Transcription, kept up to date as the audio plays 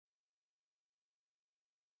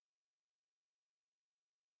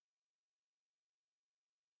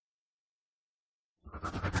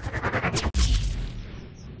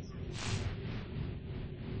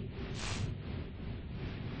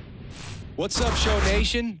What's up, Show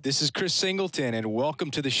Nation? This is Chris Singleton, and welcome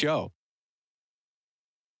to the show.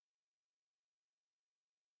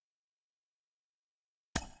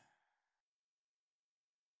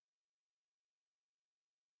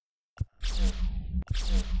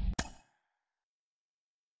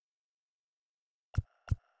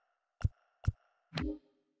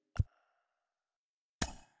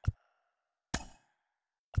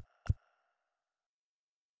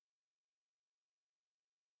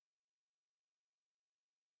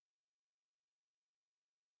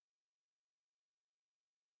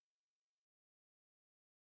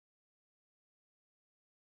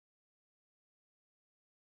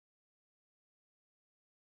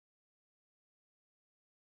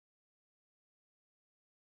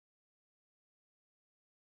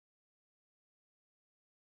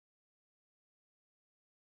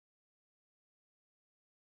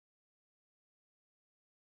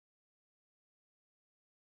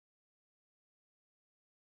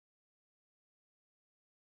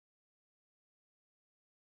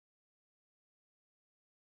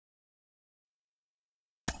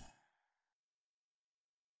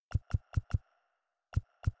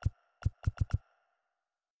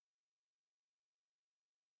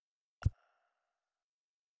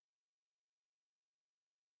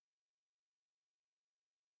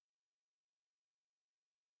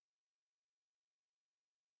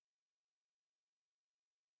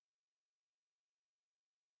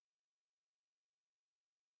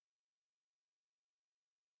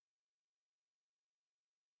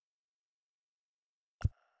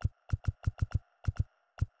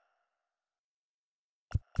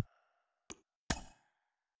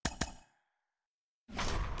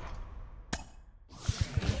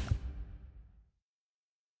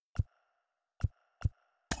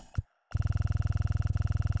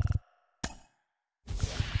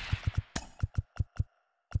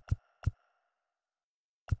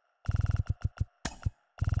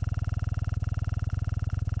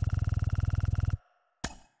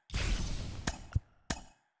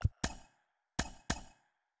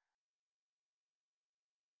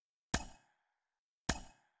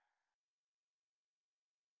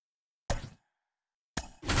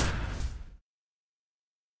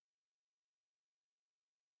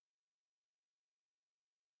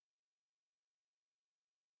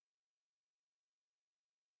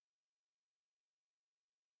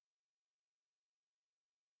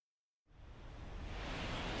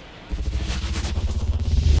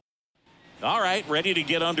 All right, ready to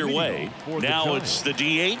get underway. Now it's the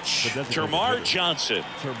DH, Termarr Johnson.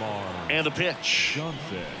 And the pitch.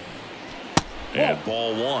 And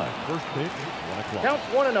ball one. First pitch, 1 o'clock. Counts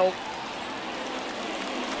 1-0.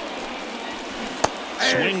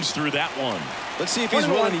 Swings through that one. Let's see if he's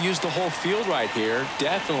willing to use the whole field right here.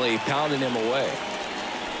 Definitely pounding him away.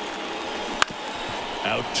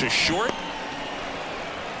 Out to short.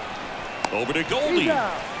 Over to Goldie.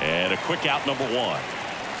 And a quick out, number one.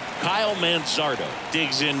 Kyle Manzardo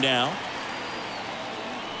digs in now.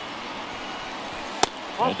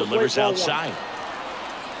 And delivers outside.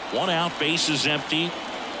 1 out, base is empty.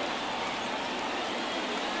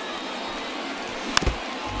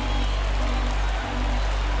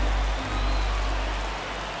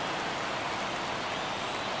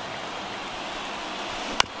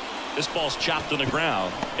 This ball's chopped on the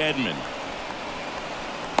ground. Edman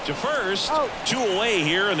to first. 2 away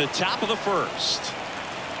here in the top of the first.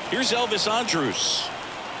 Here's Elvis Andrus.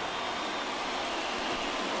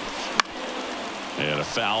 And a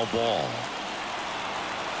foul ball.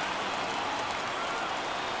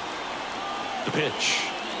 The pitch.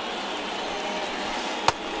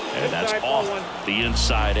 And that's off the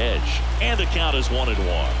inside edge. And the count is 1-1.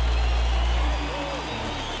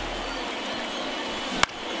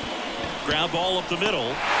 Ground ball up the middle.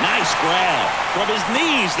 Nice grab from his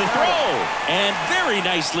knees. The throw. And very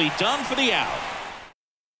nicely done for the out.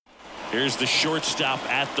 Here's the shortstop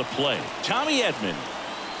at the plate, Tommy Edman.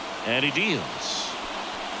 And he deals.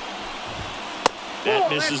 That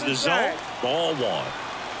misses the zone. Ball one.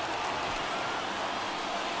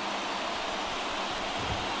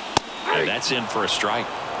 And that's in for a strike.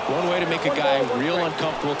 One way to make a guy real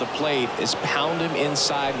uncomfortable at the plate is pound him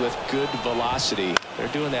inside with good velocity. They're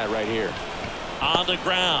doing that right here. On the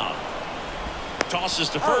ground. Tosses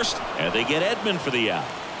to first, and they get Edman for the out.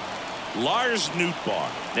 Lars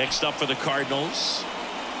Nootbaar next up for the Cardinals.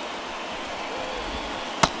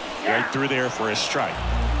 Right through there for a strike.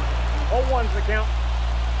 0-1's the count.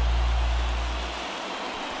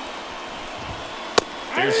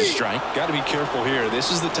 There's a strike. Got to be careful here.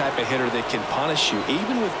 This is the type of hitter that can punish you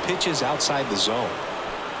even with pitches outside the zone.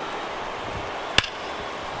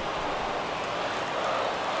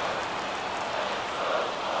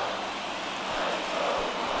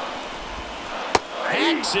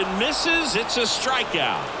 swings and misses. It's a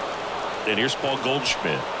strikeout. And here's Paul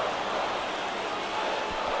Goldschmidt.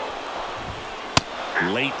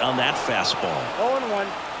 Late on that fastball. 0-1.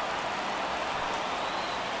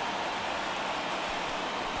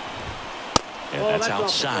 And that's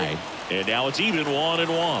outside. And now it's even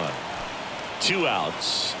 1-1. 2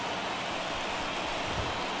 outs.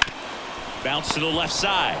 Bounce to the left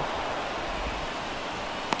side.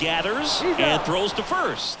 Gathers and throws to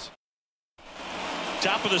first.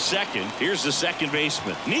 Top of the second. Here's the second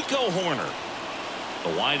baseman, Nico Horner. The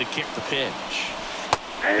line to kick the pitch.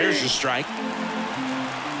 There's the strike.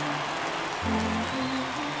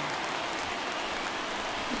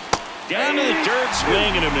 Down to the dirt,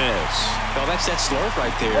 swing and a miss. No, that's that slurve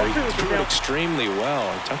right there. He threw it extremely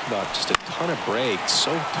well. Talk about just a ton of breaks.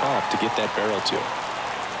 So tough to get that barrel to.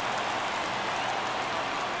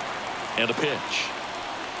 And a pitch.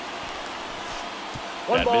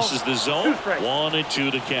 That misses the zone.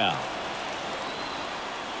 1-2 to count.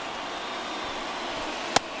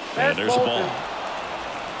 And there's a ball.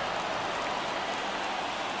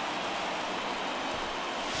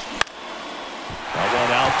 That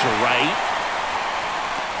one out to right.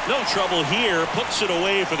 No trouble here. Puts it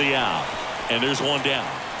away for the out. And there's one down.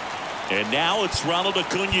 And now it's Ronald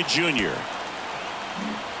Acuna Jr.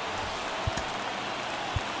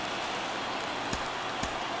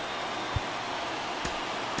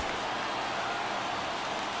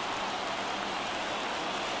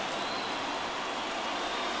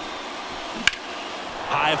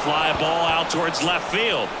 High fly ball out towards left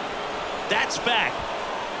field. That's back.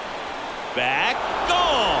 Back.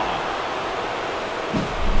 Gone.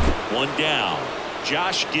 One down.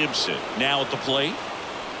 Josh Gibson now at the plate.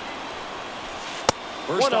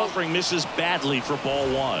 First offering misses badly for ball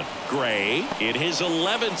 1. Gray, in his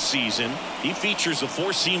 11th season, he features a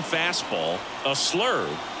 4-seam fastball, a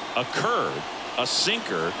slurve, a curve, a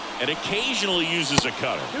sinker, and occasionally uses a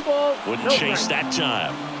cutter. Wouldn't chase that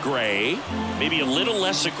time. Gray, maybe a little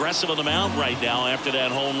less aggressive on the mound right now after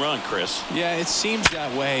that home run, Chris. Yeah, it seems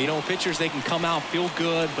that way. You know, pitchers, they can come out, feel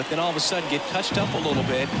good, but then all of a sudden get touched up a little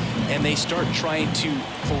bit, and they start trying to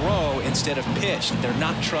throw instead of pitch. They're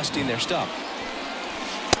not trusting their stuff.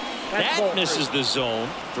 That misses the zone.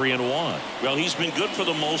 3-1. Well, he's been good for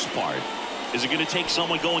the most part. Is it going to take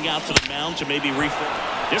someone going out to the mound to maybe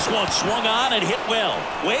refocus? This one swung on and hit well.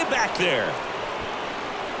 Way back there.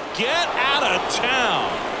 Get out of town.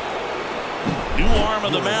 New arm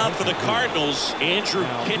on the mound for the Cardinals, Andrew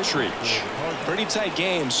Kittredge. Pretty tight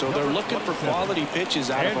game, so they're looking for quality pitches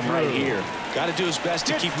out of him right here. Got to do his best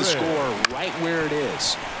to keep the score right where it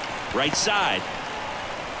is. Right side.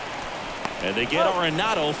 And they get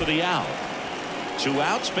Arenado for the out. 2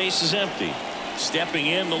 outs, base is empty. Stepping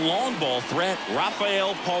in the long ball threat,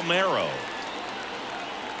 Rafael Palmeiro.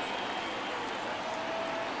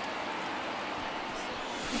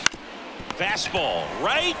 Fastball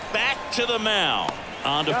right back to the mound.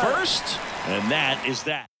 On to first, and that is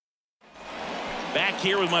that. Back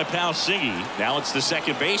here with my pal Siggy. Now it's the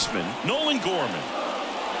second baseman, Nolan Gorman.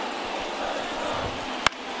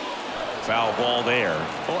 Foul ball there.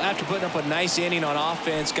 Well, after putting up a nice inning on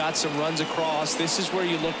offense, got some runs across, this is where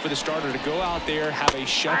you look for the starter to go out there, have a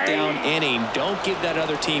shutdown inning. Don't give that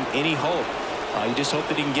other team any hope. You just hope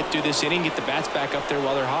that he can get through this inning, get the bats back up there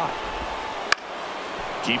while they're hot.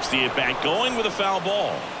 Keeps the at-bat going with a foul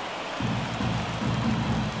ball.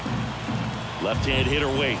 Left-hand hitter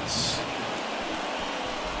waits.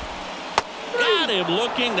 Got him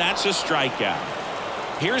looking. That's a strikeout.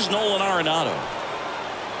 Here's Nolan Arenado.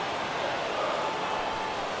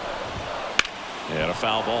 And a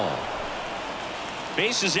foul ball.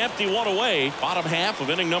 Base is empty, 1 away. Bottom half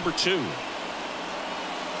of inning number 2.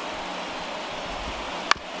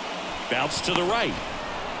 Bounce to the right.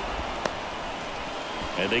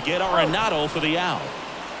 And they get Arenado for the out.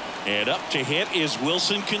 And up to hit is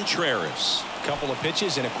Wilson Contreras. Couple of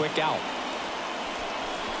pitches and a quick out.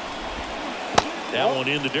 That one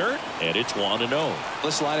in the dirt, and it's 1-0.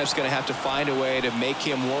 This lineup's going to have to find a way to make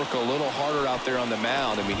him work a little harder out there on the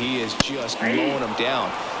mound. I mean, he is just mowing him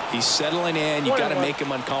down. He's settling in. You got to make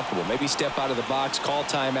him uncomfortable. Maybe step out of the box, call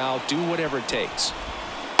timeout, do whatever it takes.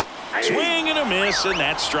 Swing and a miss, and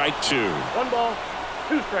that's strike 2. 1 ball,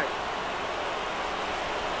 2 strikes.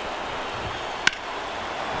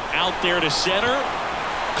 Out there to center.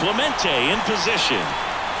 Clemente in position.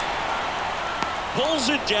 Pulls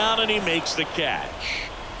it down and he makes the catch.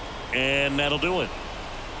 And that'll do it.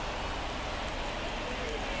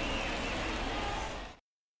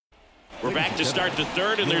 We're back to start the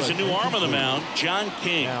third, and there's a new arm on the mound, John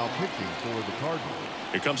King. Now pitching for the Cardinals.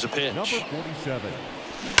 Here comes a pitch. Number 47.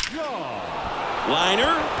 John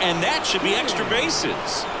Liner, and that should be extra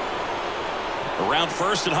bases. Around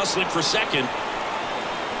first and hustling for second.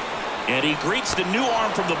 And he greets the new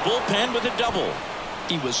arm from the bullpen with a double.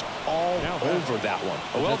 He was all over that one.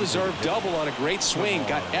 A well-deserved double on a great swing.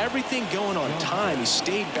 Got everything going on time. He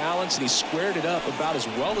stayed balanced and he squared it up about as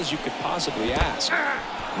well as you could possibly ask.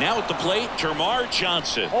 Now at the plate, Termarr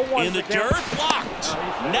Johnson. In the dirt, blocked.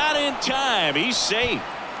 Not in time. He's safe.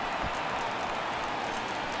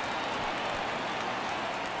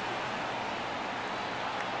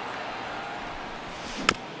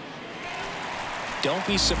 Don't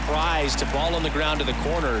be surprised to ball on the ground to the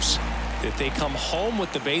corners if they come home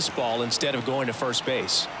with the baseball instead of going to first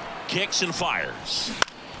base. Kicks and fires.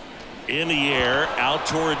 In the air, out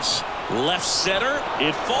towards left center.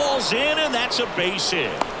 It falls in, and that's a base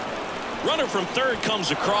hit. Runner from third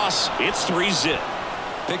comes across. It's 3-zip.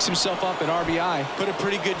 Picks himself up an RBI. Put a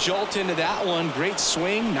pretty good jolt into that one. Great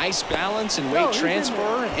swing, nice balance and weight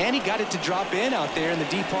transfer, and he got it to drop in out there in the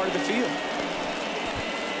deep part of the field.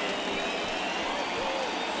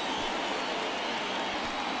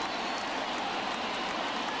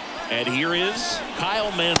 And here is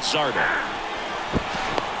Kyle Manzardo.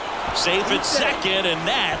 Safe at second, and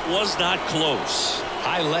that was not close.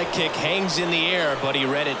 High leg kick hangs in the air, but he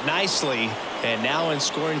read it nicely, and now in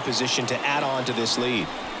scoring position to add on to this lead.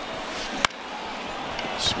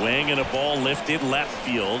 Swing and a ball lifted left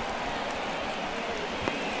field.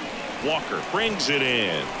 Walker brings it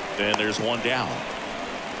in. Then there's one down.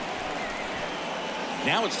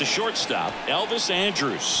 Now it's the shortstop, Elvis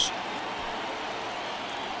Andrus.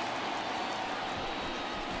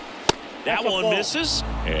 That one misses,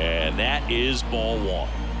 and that is ball one.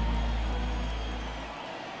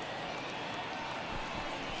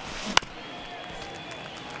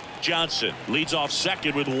 Johnson leads off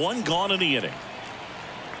second with one gone in the inning.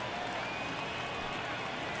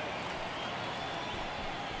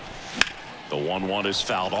 The 1-1 is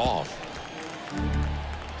fouled off.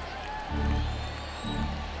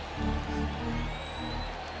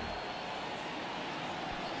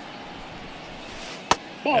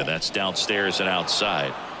 And that's downstairs and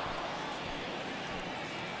outside.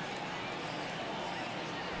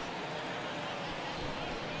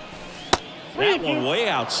 That one way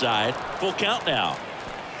outside. Full count now.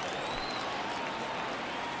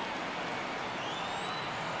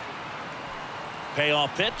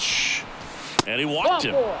 Payoff pitch. And he walked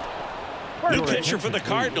him. New pitcher for the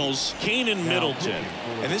Cardinals, Keenan Middleton.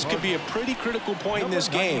 And this could be a pretty critical point in this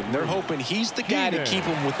game. They're hoping he's the guy to keep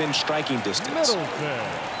him within striking distance.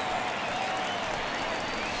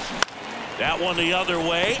 That one the other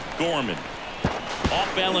way. Gorman.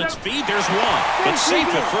 Off balance feed. There's one. But safe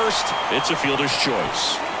at first. It's a fielder's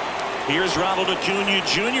choice. Here's Ronald Acuna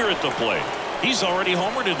Jr. at the plate. He's already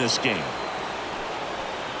homered in this game.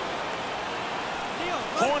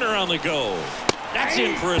 Corner on the go. That's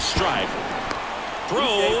in for a strike.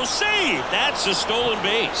 Throw, save. That's a stolen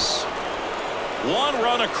base. One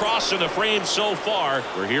run across in the frame so far.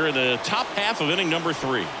 We're here in the top half of inning number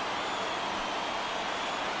 3.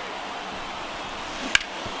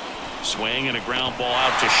 Swing and a ground ball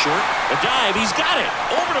out to short. A dive. He's got it.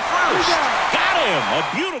 Over to first. Got him.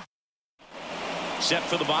 A beautiful. Set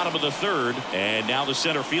for the bottom of the third. And now the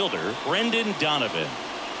center fielder, Brendan Donovan.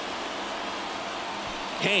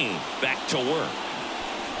 Kane back to work.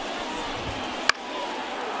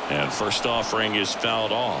 And first offering is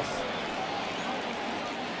fouled off.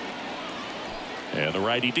 And the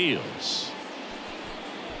righty deals.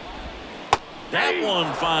 That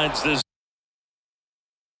one finds the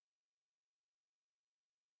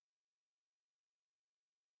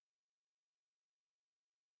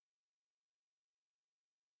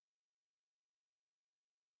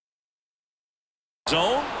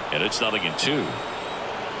zone, and it's 0-2.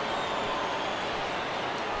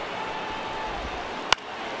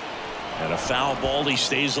 And a foul ball. He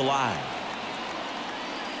stays alive.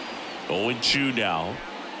 0-2 now.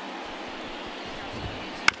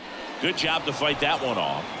 Good job to fight that one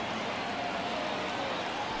off.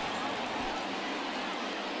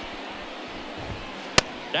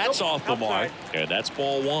 That's off the mark, and that's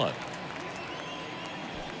ball one.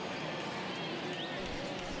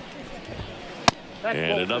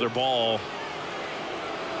 And another ball.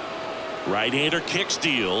 Right-hander kicks,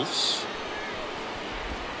 deals.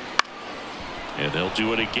 And they'll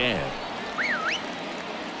do it again.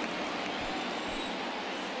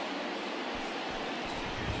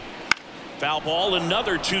 Foul ball,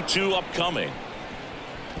 another 2-2 upcoming.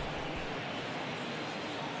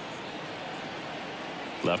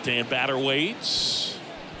 Left-hand batter waits.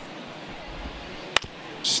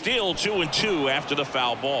 Still 2-2 after the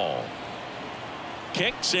foul ball.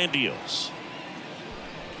 Kicks and deals.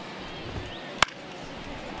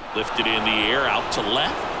 Lifted in the air, out to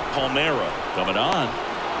left. Palmeiro coming on.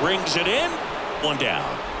 Brings it in. One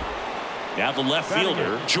down. Now the left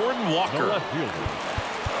fielder, Jordan Walker.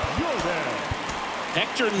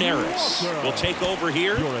 Hector Neris will take over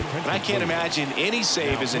here. I can't imagine any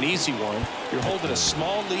save is an easy one. You're holding a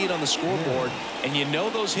small lead on the scoreboard, and you know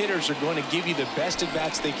those hitters are going to give you the best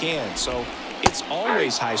at-bats they can. So it's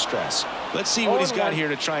always high stress. Let's see what he's got here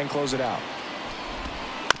to try and close it out.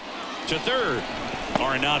 To third,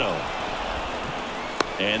 Arenado.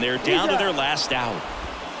 And they're down to their last out.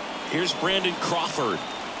 Here's Brandon Crawford.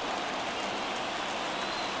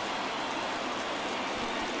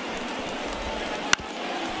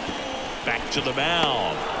 Back to the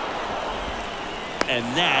mound. And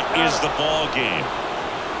that is the ball game.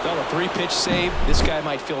 Well, a 3-pitch save. This guy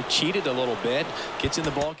might feel cheated a little bit. Gets in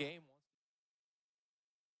the ball game.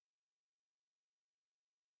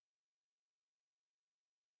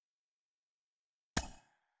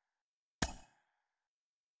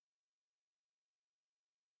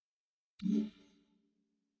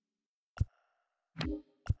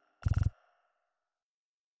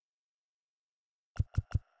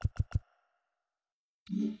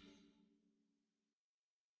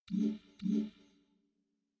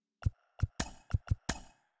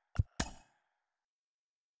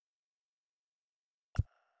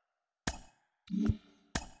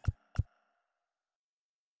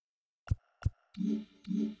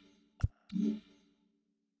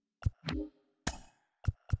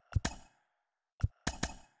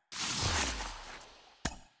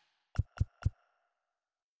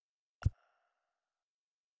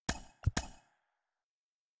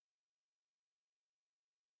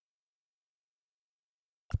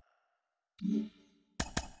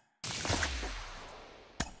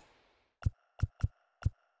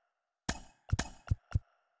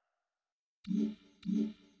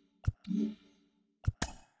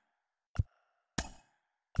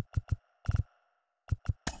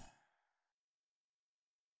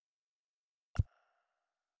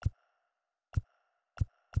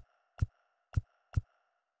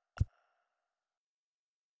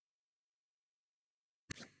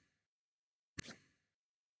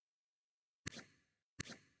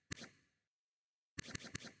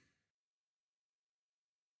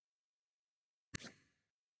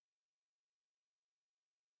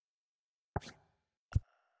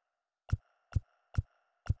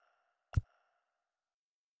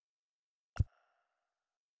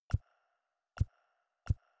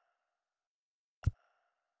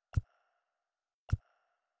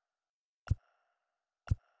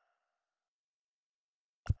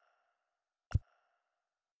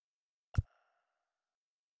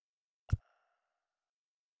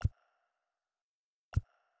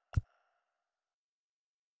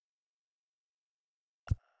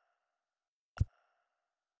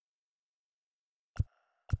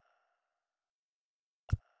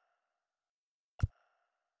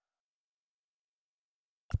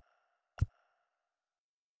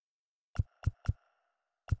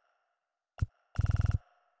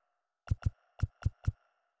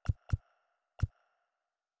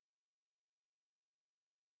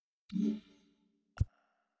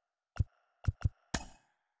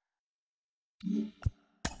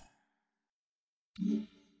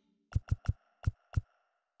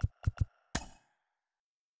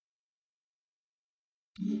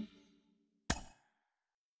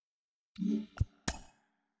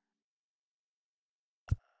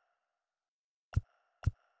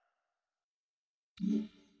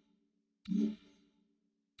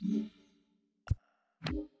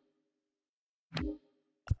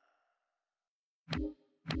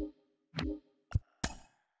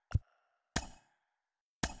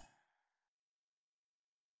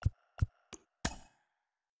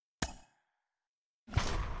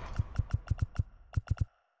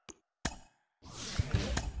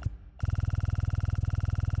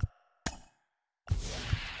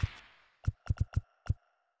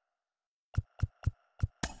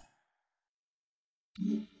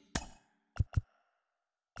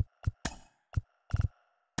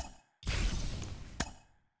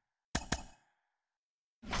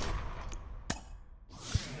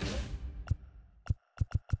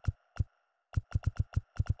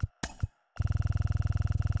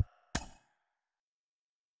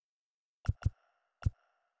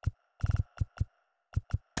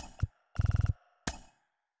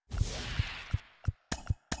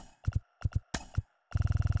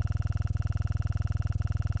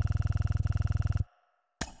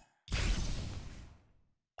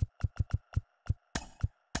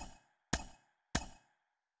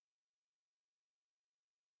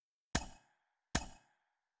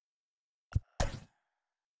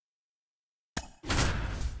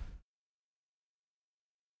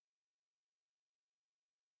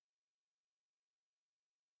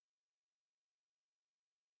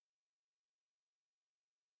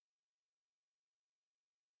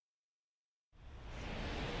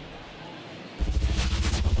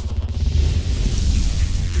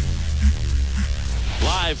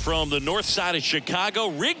 Live from the north side of Chicago,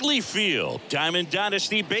 Wrigley Field. Diamond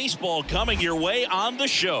Dynasty Baseball coming your way on the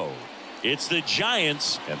show. It's the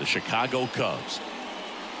Giants and the Chicago Cubs.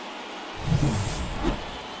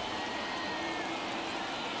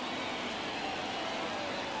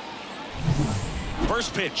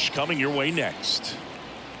 First pitch coming your way next.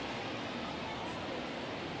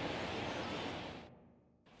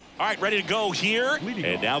 All right, ready to go here.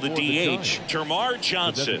 And now the DH, Termarr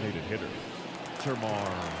Johnson.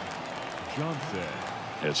 Termarr Johnson.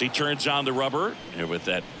 As he turns on the rubber, and with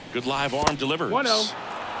that good live arm delivers. 1-0.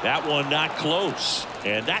 That one not close.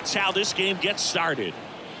 And that's how this game gets started.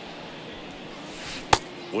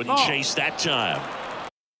 Wouldn't chase that time.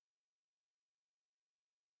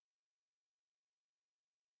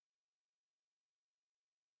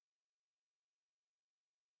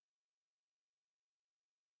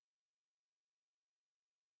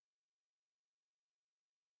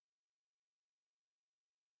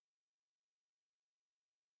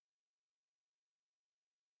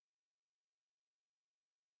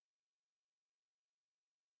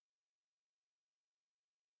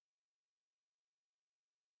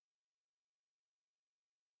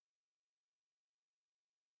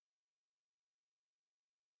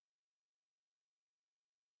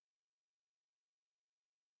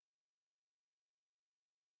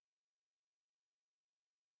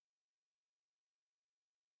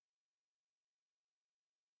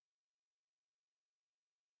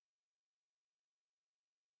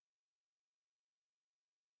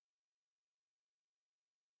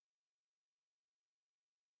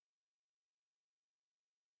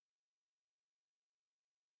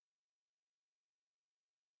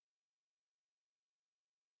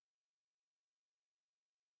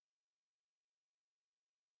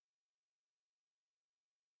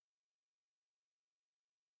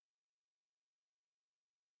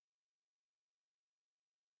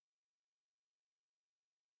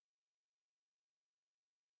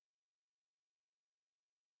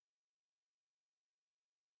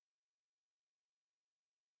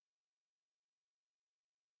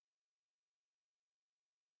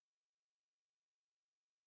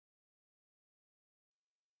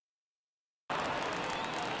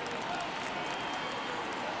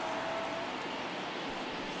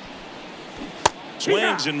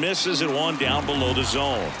 Swings and misses and one down below the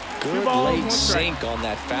zone. Good late sink on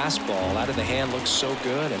that fastball. Out of the hand looks so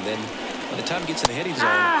good, and then by the time it gets in the hitting zone,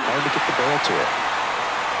 hard to get the barrel to it.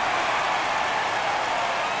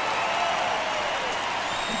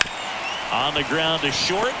 On the ground to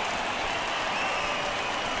short.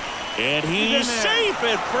 And he's safe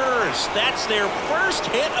at first. That's their first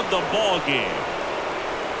hit of the ball game.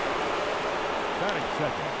 Batting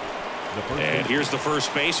second. And here's the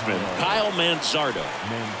first baseman, Kyle Manzardo.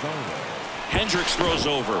 Hendricks throws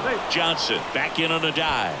over. Johnson back in on a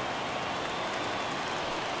dive.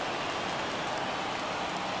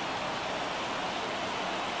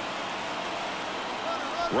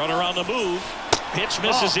 Runner on the move. Pitch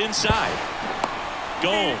misses inside.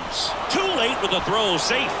 Gomes too late with the throw,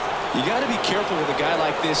 safe. You got to be careful with a guy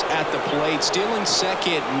like this at the plate. Stealing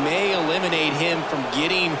second may eliminate him from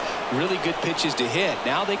getting really good pitches to hit.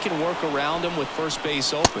 Now they can work around him with first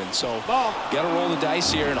base open. So got to roll the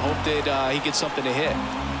dice here and hope that he gets something to hit.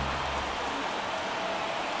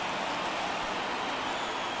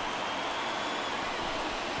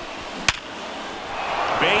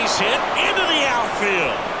 Base hit into the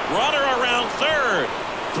outfield. Runner around third.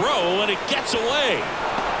 Throw and it gets away.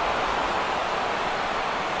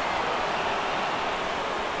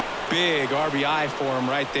 Big RBI for him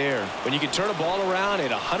right there. When you can turn a ball around at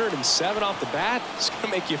 107 off the bat, it's going to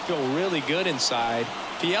make you feel really good inside.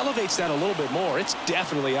 If he elevates that a little bit more, it's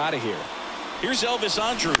definitely out of here. Here's Elvis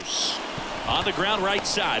Andrus on the ground right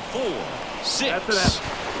side. 4, 6,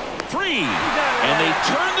 3, and they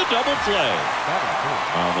turn the double play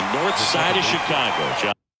on the north side of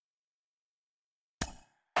Chicago.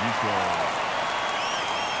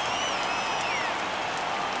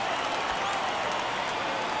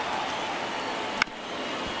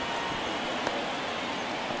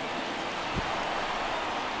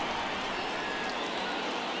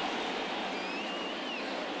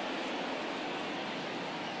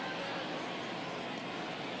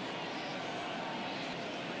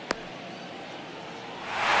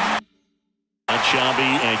 Shelby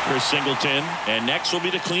and Chris Singleton, and next will be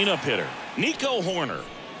the cleanup hitter, Nico Horner.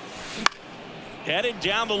 Headed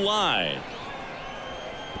down the line,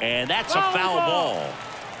 and that's a foul ball.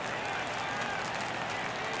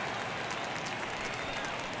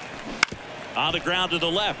 On the ground to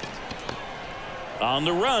the left. On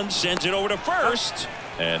the run, sends it over to first,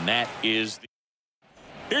 and that is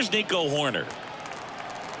here's Nico Horner.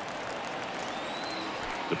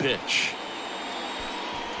 The pitch.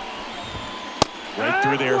 Right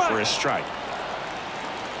through there for a strike.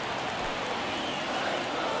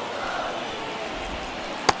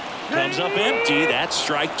 Comes up empty. That's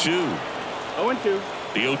strike 2. 0-2.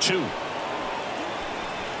 The 0-2.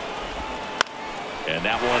 And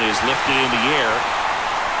that one is lifted in the air.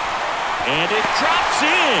 And it drops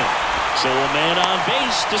in. So a man on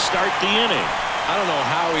base to start the inning. I don't know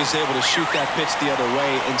how he's able to shoot that pitch the other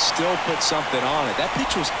way and still put something on it. That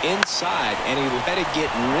pitch was inside, and he let it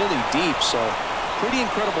get really deep. So pretty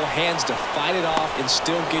incredible hands to fight it off and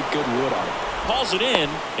still get good wood on it. Calls it in,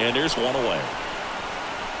 and there's one away.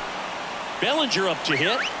 Bellinger up to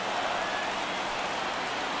hit.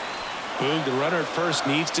 Boog, the runner at first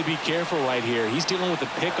needs to be careful right here. He's dealing with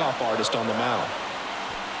a pickoff artist on the mound.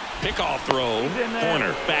 Pickoff throw.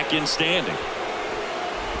 Corner back in standing.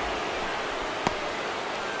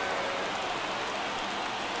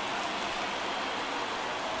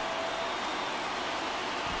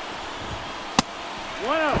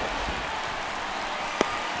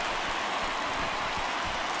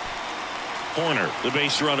 Corner, the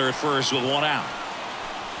base runner at first with one out.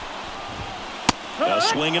 A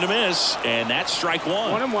swing and a miss, and that's strike 1.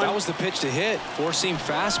 1-1. That was the pitch to hit. Four-seam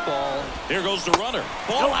fastball. There goes the runner.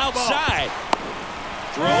 Ball outside.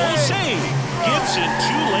 Throw save. Gibson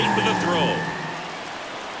too late with the throw.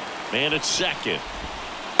 Man at second.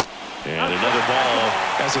 And another ball.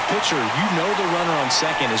 As a pitcher, you know the runner on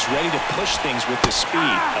second is ready to push things with the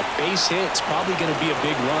speed. A base hit's probably going to be a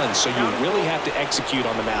big run, so you really have to execute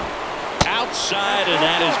on the mound. Outside, and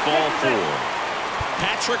that is ball 4.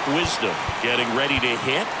 Patrick Wisdom getting ready to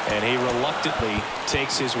hit. And he reluctantly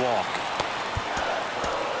takes his walk.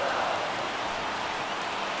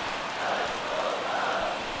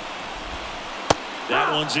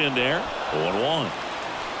 That one's in there. 0-1.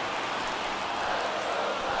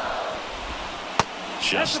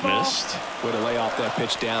 Just missed. Way to lay off that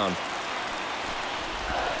pitch down.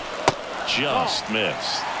 Just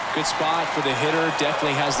missed. Good spot for the hitter.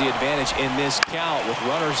 Definitely has the advantage in this count with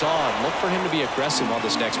runners on. Look for him to be aggressive on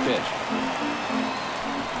this next pitch.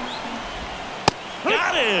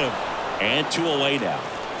 Got him. And 2 away now.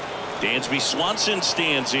 Dansby Swanson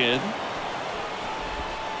stands in.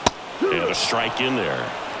 And a strike in there.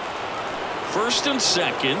 First and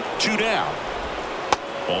second, 2 down.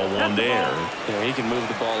 Ball 1 there. Yeah, he can move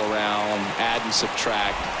the ball around, add and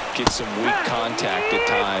subtract, get some weak contact at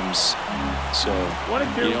times. So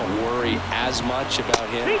you don't worry as much about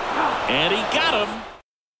him. And he got him.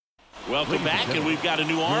 Welcome back, and we've got a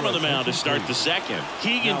new arm on the mound to start the second.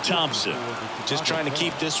 Keegan Thompson. Just trying to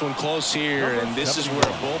keep this one close here, and this is where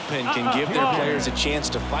a bullpen can give their players a chance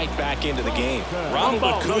to fight back into the game. Ronald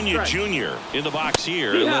Acuna Jr. in the box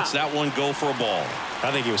here and lets that one go for a ball.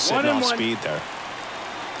 I think he was sitting off speed there.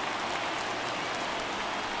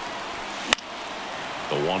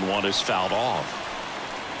 The 1-1 is fouled off.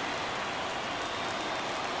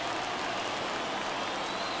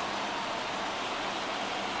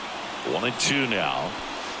 One and 2 now.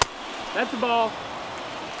 That's the ball.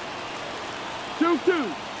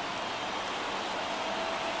 2-2.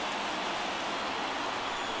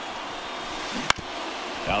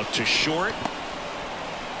 Out to short.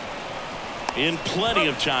 In plenty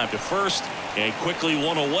of time to first, and quickly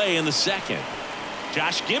one away in the second.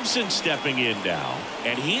 Josh Gibson stepping in now,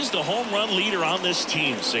 and he's the home run leader on this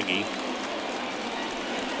team, Siggy.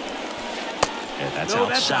 And that's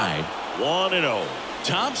outside. 1-0.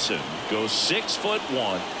 Thompson goes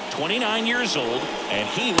 6'1", 29 years old, and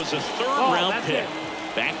he was a third-round pick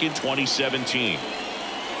back in 2017.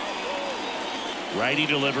 Righty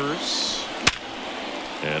delivers,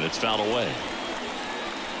 and it's fouled away.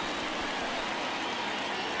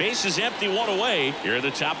 Base is empty, 1 away here at the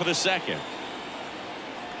top of the second.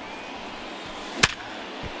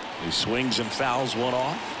 He swings and fouls one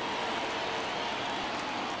off.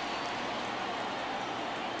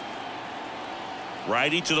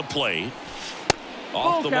 Righty to the plate.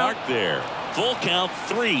 Off the mark there. Full count,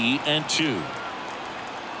 3-2.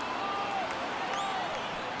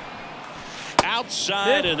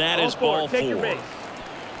 Outside, and that is ball 4.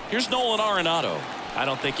 Here's Nolan Arenado. I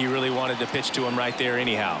don't think he really wanted to pitch to him right there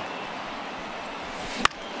anyhow.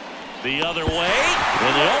 The other way,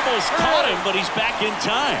 and they almost caught him, but he's back in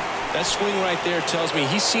time. That swing right there tells me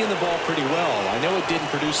he's seeing the ball pretty well. I know it didn't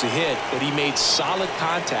produce a hit, but he made solid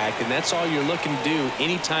contact, and that's all you're looking to do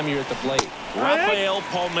anytime you're at the plate. Rafael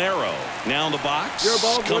Palmeiro now in the box.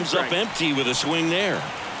 Comes up empty with a swing there.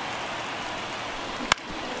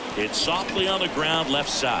 It's softly on the ground left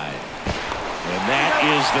side. And that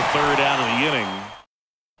is the third out of the inning.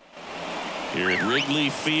 Here at Wrigley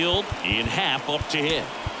Field, Ian Happ up to hit.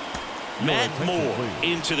 Matt Moore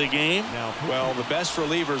into the game. Well, the best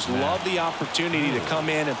relievers love the opportunity to come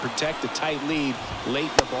in and protect a tight lead late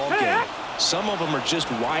in the ball game. Some of them are just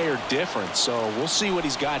wired different, so we'll see what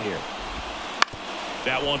he's got here.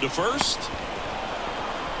 That one to first.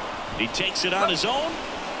 He takes it on his own.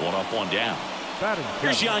 One up, one down.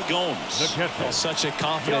 Here's Yan Gomes. Well, such a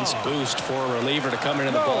confidence boost for a reliever to come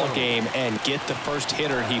into the ball game and get the first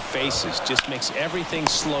hitter he faces. Just makes everything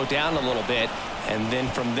slow down a little bit, and then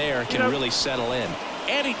from there can really settle in.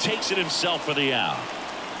 And he takes it himself for the out.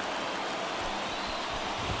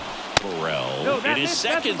 Burrell in his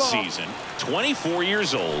second season, 24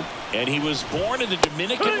 years old, and he was born in the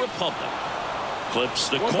Dominican Republic. Clips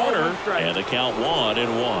the corner, and the count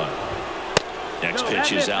 1-1. Next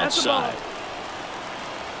pitch is outside.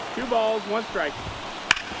 2 balls, 1 strike.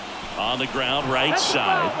 On the ground, right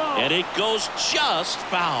side, and it goes just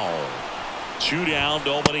foul. 2 down,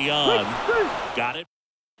 nobody on. Got it.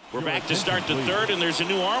 We're back to start the third, and there's a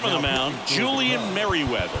new arm on the mound, Julian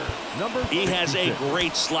Merriweather. He has a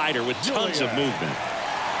great slider with tons of movement.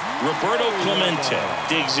 Roberto Clemente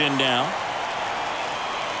digs in now.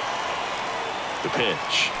 The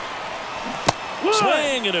pitch.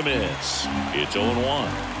 Swing and a miss. It's 0-1.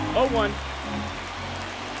 0-1.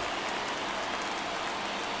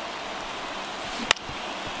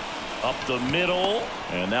 Up the middle,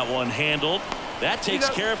 and that one handled. That takes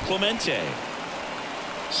care of Clemente.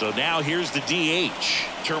 So now here's the DH.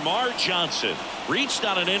 Termarr Johnson reached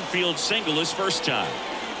on an infield single his first time.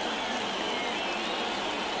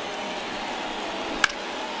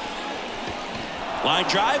 Line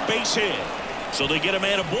drive, base hit. So they get a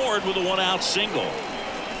man aboard with a 1-out single.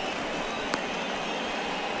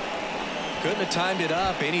 Couldn't have timed it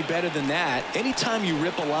up any better than that. Anytime you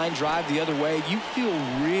rip a line drive the other way, you feel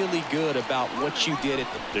really good about what you did.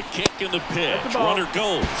 The kick and the pitch. Runner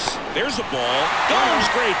goes. There's a ball. Goes.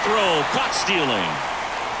 Great throw. Caught stealing.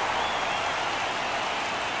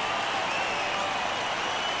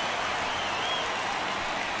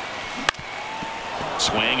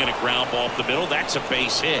 Swing and a ground ball up the middle. That's a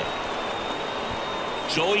base hit.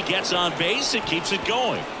 So he gets on base and keeps it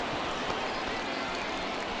going.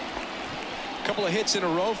 Couple of hits in a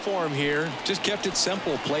row for him here. Just kept it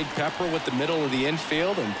simple. Played pepper with the middle of the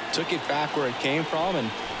infield and took it back where it came from,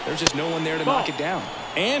 and there's just no one there to knock it down.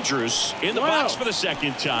 Andrews in the box for the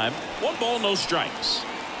second time. 1 ball, no strikes.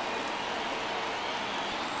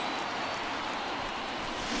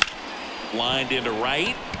 Lined into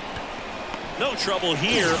right. No trouble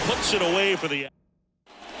here. Puts it away for the.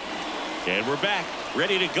 And we're back.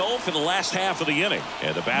 Ready to go for the last half of the inning.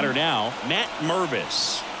 And the batter now, Matt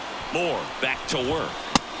Mervis. Moore back to work.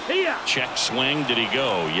 Check swing. Did he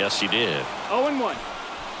go? Yes, he did. 0-1. Fly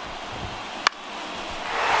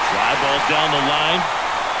ball down the line.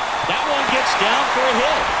 That one gets down for a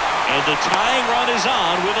hit. And the tying run is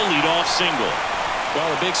on with a leadoff single. Well,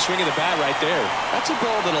 a big swing of the bat right there. That's a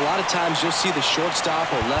ball that a lot of times you'll see the shortstop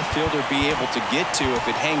or left fielder be able to get to if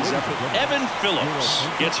it hangs up. Evan Phillips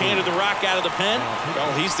gets handed the rock out of the pen.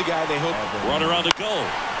 Well, he's the guy they hope. Runner on the go.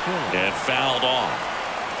 And fouled off.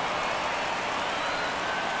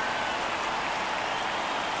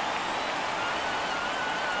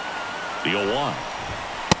 The 0-1.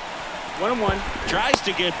 1-1. Tries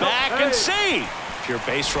to get back and see. If you're a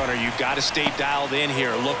base runner, you've got to stay dialed in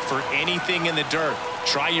here. Look for anything in the dirt.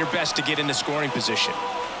 Try your best to get into scoring position.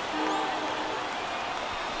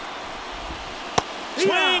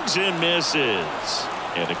 Swings and misses.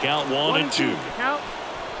 And the count 1-2.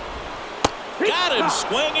 Got him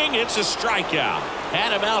swinging. It's a strikeout.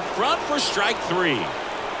 Had him out front for strike 3.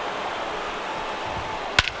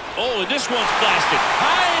 Oh, and this one's blasted.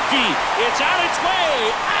 High and deep. It's on its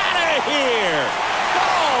way. Out of here.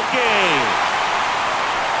 Ball game.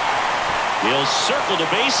 He'll circle the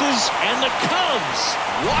bases, and the Cubs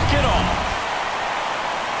walk it off.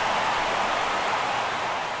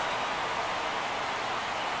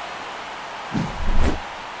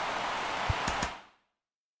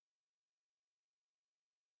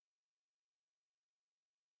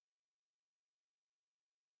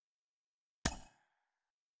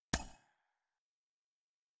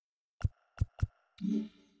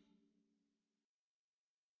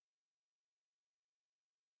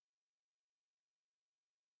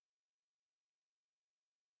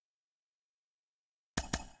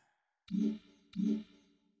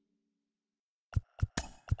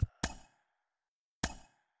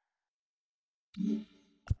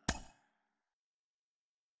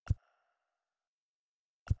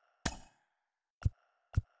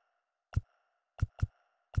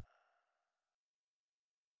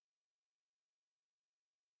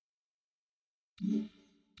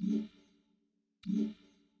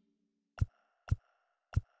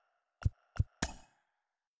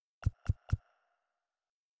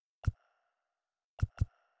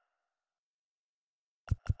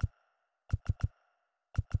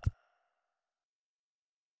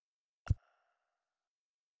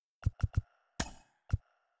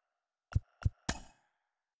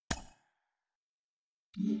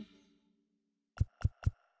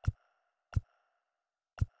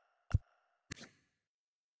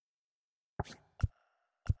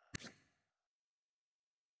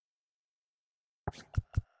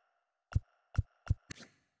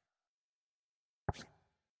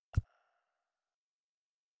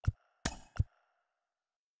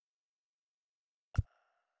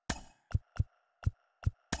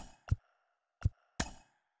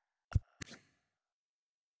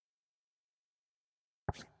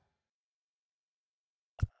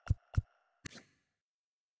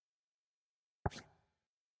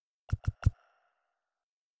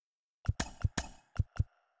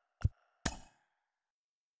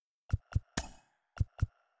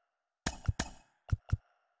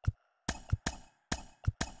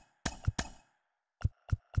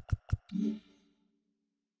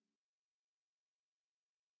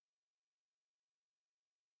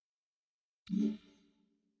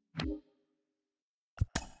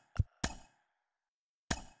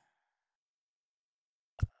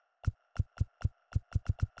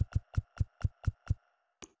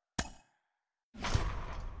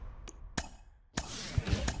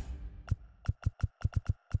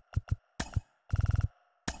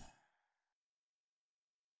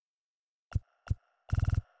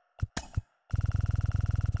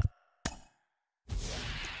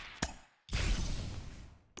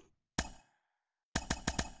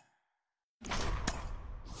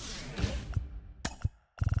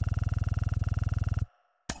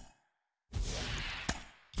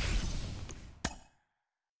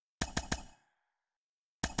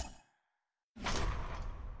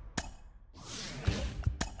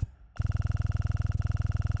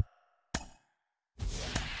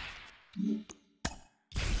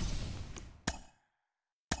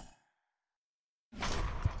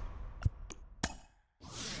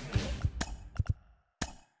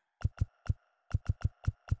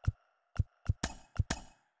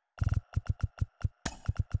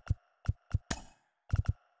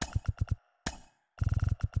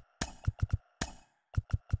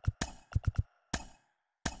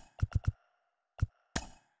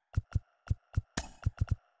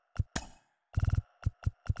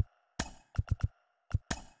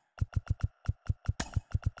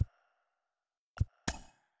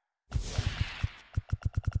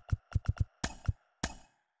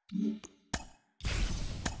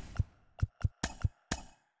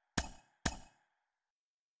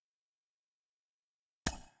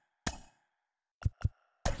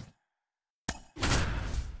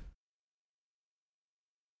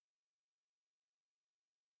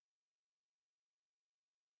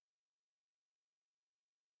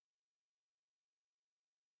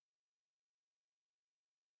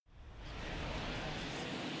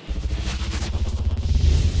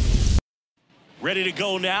 Ready to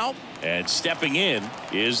go now, and stepping in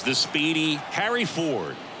is the speedy Harry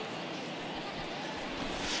Ford.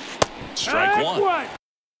 Strike one.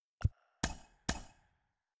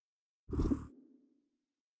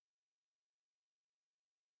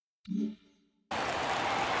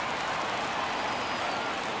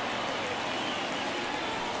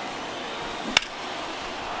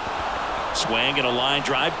 Swing and a line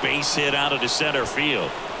drive, base hit out of the center field.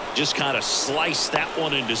 Just kind of sliced that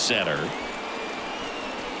one into center.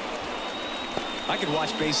 I could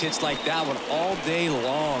watch base hits like that one all day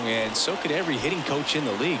long, and so could every hitting coach in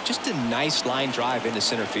the league. Just a nice line drive into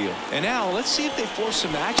center field. And now let's see if they force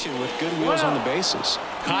some action with good wheels on the bases.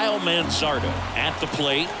 Kyle Manzardo at the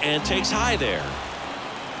plate and takes high there.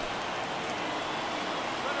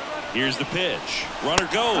 Here's the pitch. Runner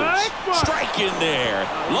goes. Strike in there.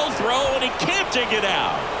 Low throw, and he can't dig it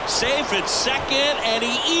out. Safe at second, and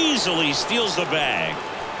he easily steals the bag.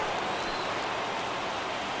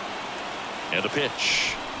 And the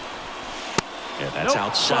pitch. And that's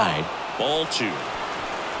outside. Ball two.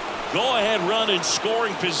 Go ahead run in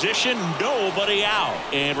scoring position. Nobody out.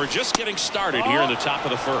 And we're just getting started here in the top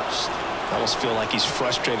of the first. I almost feel like he's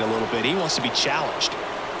frustrated a little bit. He wants to be challenged.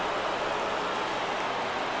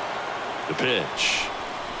 The pitch.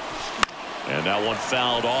 And that one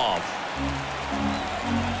fouled off.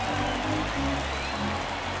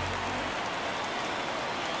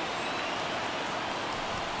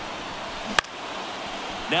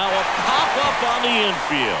 Now a pop-up on the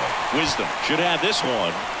infield. Wisdom should have this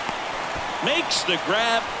one. Makes the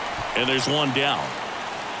grab, and there's one down.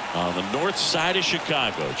 On the north side of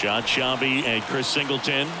Chicago, John Sciambi and Chris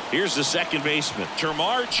Singleton. Here's the second baseman,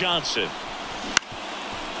 Termarr Johnson.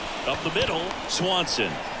 Up the middle,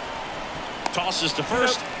 Swanson. Tosses to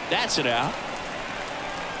first. That's it out.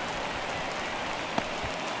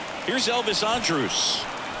 Here's Elvis Andrus.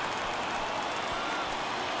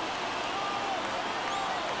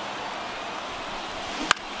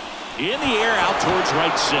 In the air out towards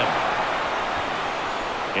right center.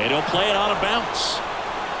 And he'll play it on a bounce.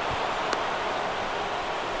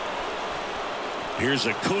 Here's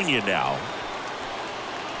Acuna now.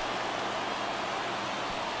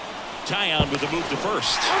 Tyon with the move to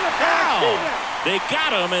first. Ow! They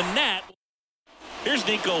got him, and that. Here's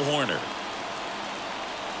Nico Horner.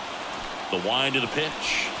 The wind of the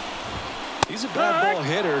pitch. He's a bad ball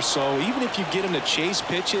hitter, so even if you get him to chase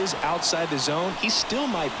pitches outside the zone, he still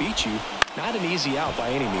might beat you. Not an easy out by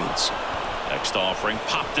any means. Next offering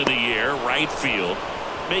popped in the air, right field.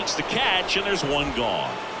 Makes the catch, and there's one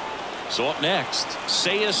gone. So up next,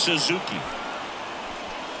 Seiya Suzuki.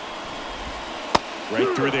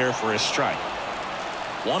 Right through there for a strike.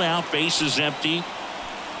 One out, bases empty.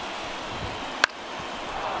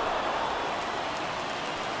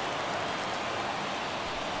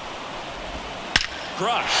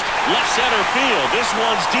 Crushed. Left center field. This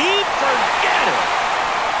one's deep. Forget it.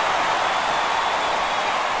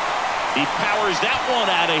 He powers that one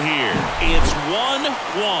out of here. It's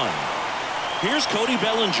 1-1. Here's Cody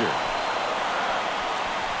Bellinger.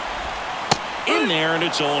 In there, and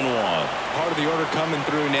it's 0-1. Part of the order coming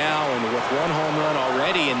through now, and with one home run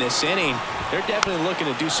already in this inning, they're definitely looking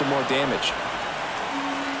to do some more damage.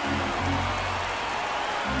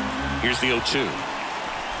 Here's the 0-2.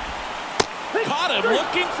 Caught him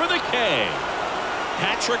looking for the K.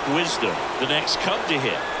 Patrick Wisdom, the next Cub to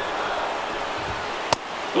hit.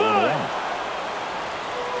 0-1.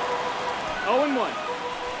 0-1.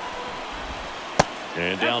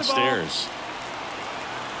 And downstairs.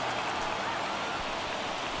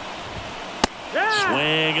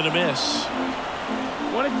 Swing and a miss.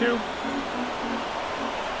 1-2.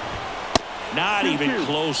 Not even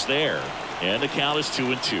close there. And the count is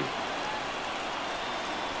 2-2.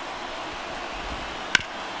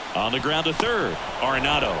 On the ground to third.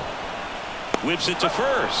 Arenado whips it to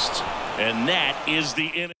first. And that is the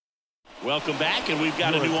inning. Welcome back, and we've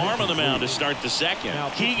got a new arm on the mound to start the second.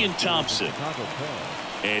 Keegan Thompson.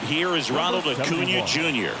 And here is Ronald Acuna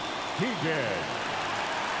Jr.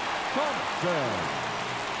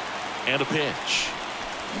 And a pitch.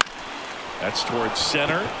 That's towards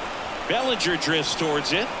center. Bellinger drifts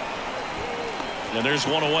towards it. And there's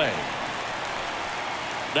one away.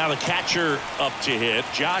 Now the catcher up to hit,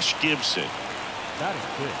 Josh Gibson. That is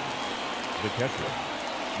quick. The catcher,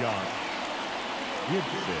 Josh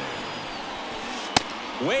Gibson.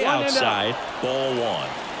 Way outside, ball one.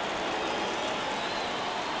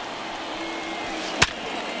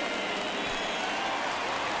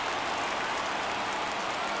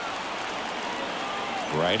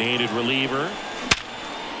 Right-handed reliever.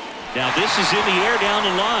 Now this is in the air down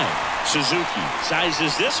the line. Suzuki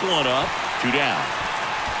sizes this one up. 2 down.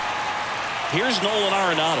 Here's Nolan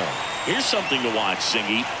Arenado. Here's something to watch,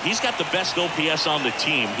 Singy. He's got the best OPS on the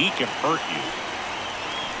team. He can hurt you.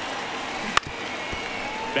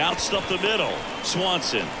 Bounced up the middle.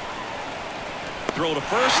 Swanson. Throw to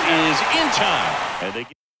first is in time. And they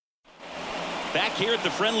get back here at the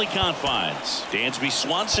friendly confines. Dansby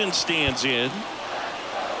Swanson stands in.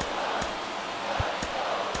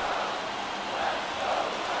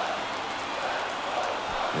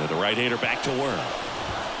 And the right-hander back to work.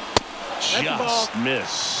 Just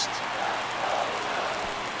missed.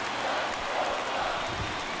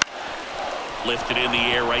 Lifted in the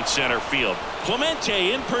air, right center field.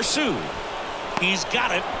 Clemente in pursuit. He's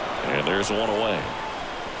got it. And there's one away.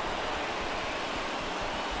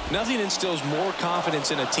 Nothing instills more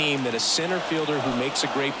confidence in a team than a center fielder who makes a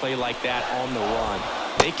great play like that on the run.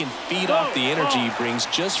 They can feed off the energy he brings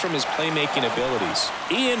just from his playmaking abilities.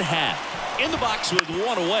 Ian Happ in the box with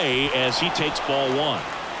one away as he takes ball one.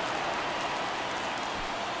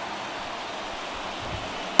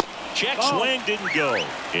 Check swing didn't go.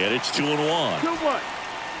 And it's 2-1. 2-1.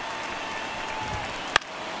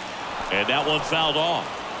 And that one fouled off.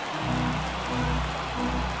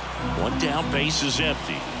 One down, base is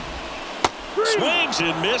empty. Swings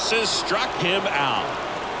and misses, struck him out.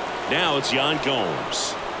 Now it's Yan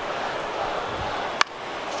Gomes.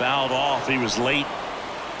 Fouled off. He was late.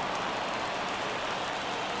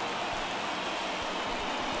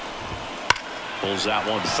 Pulls that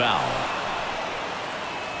one foul.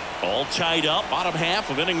 All tied up, bottom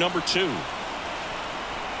half of inning number 2.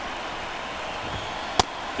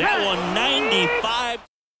 That one 95.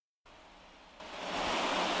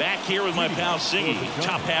 Back here with my pal Singy.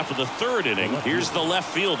 Top half of the 3rd inning. Here's the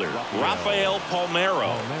left fielder, Rafael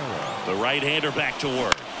Palmeiro. The right-hander back to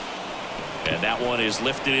work. And that one is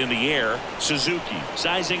lifted in the air. Suzuki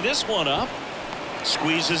sizing this one up.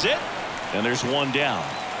 Squeezes it. And there's one down.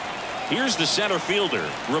 Here's the center fielder,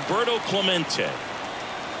 Roberto Clemente.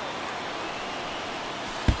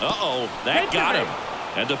 Uh-oh, that got him.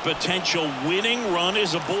 And the potential winning run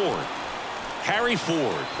is aboard. Harry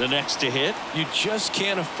Ford, the next to hit. You just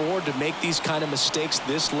can't afford to make these kind of mistakes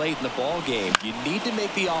this late in the ball game. You need to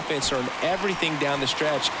make the offense earn everything down the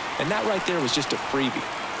stretch, and that right there was just a freebie.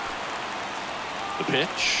 The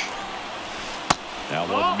pitch. Now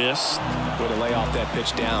one missed. Way to lay off that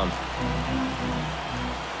pitch down.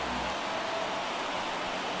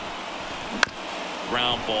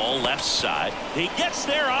 Ground ball left side. He gets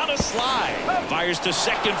there on a slide. Fires to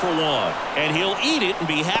second for one. And he'll eat it and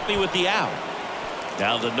be happy with the out.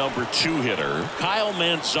 Now the number 2 hitter, Kyle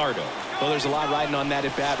Manzardo. Well, there's a lot riding on that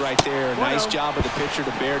at bat right there. Nice job of the pitcher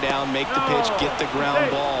to bear down, make the pitch, get the ground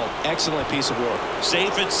ball. Excellent piece of work.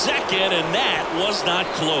 Safe at second, and that was not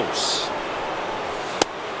close.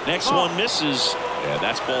 Next one misses. Yeah,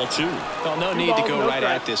 that's ball 2. Well, no need to go right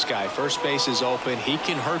at this guy. First base is open. He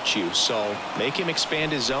can hurt you, so make him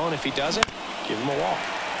expand his zone. If he doesn't, give him a walk.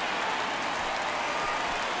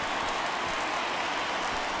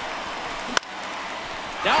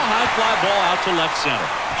 Now a high fly ball out to left center.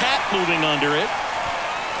 Pat moving under it.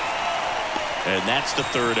 And that's the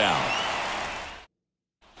 3rd out.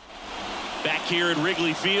 Back here at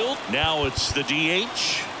Wrigley Field, now it's the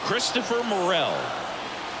DH, Christopher Morel.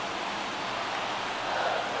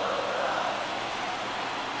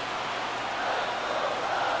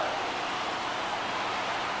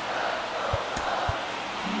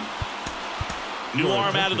 New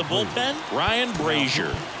arm out of the bullpen, Ryan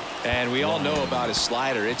Brazier. And we all know about his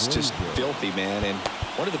slider. It's just filthy, man. And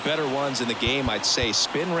one of the better ones in the game, I'd say.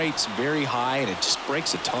 Spin rate's very high, and it just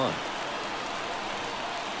breaks a ton.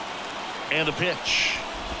 And the pitch.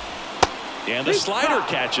 And the slider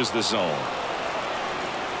catches the zone.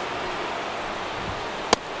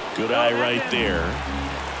 Good eye right there.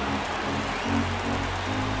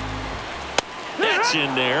 That's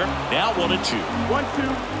in there. Now 1-2.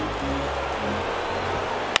 1-2.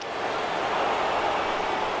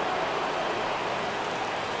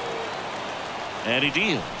 And he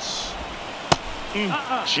deals.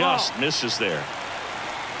 Just misses there.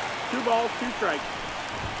 2 balls, 2 strikes.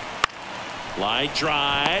 Line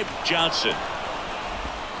drive. Johnson.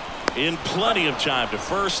 In plenty of time to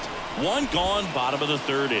first. 1 gone, bottom of the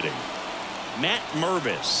 3rd inning. Matt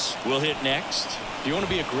Mervis will hit next. If you want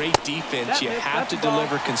to be a great defense, you have to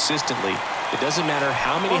deliver consistently. It doesn't matter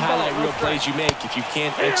how many highlight reel plays you make if you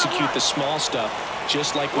can't execute the small stuff,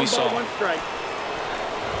 just like we saw. 1 strike.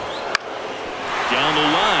 Down the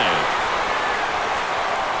line.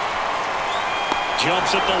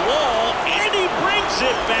 Jumps at the wall, and he brings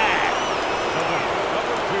it back.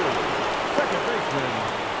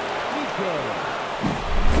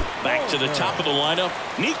 Back to the top of the lineup,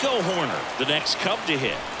 Nico Horner, the next Cub to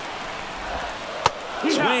hit.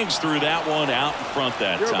 Swings through that one out in front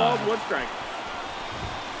that time. 1 strike.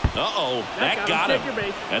 Uh-oh, that got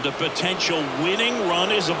him. And the potential winning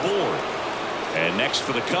run is aboard. And next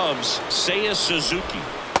for the Cubs, Seiya Suzuki.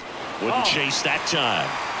 Wouldn't chase that time.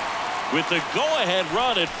 With the go-ahead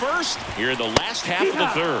run at first, here in the last half of the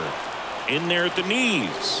 3rd. In there at the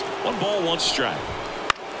knees. 1 ball, 1 strike.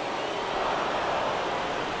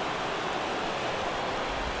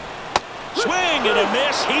 Swing and a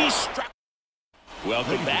miss. He struck.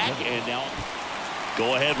 Welcome back, and now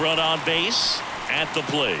go-ahead run on base at the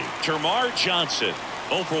plate. Termarr Johnson,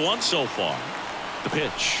 0 for 1 so far. The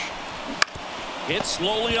pitch. Hit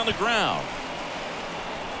slowly on the ground.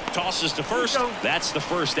 Tosses to first. That's the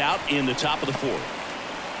 1st out in the top of the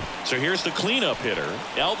 4th. So here's the cleanup hitter,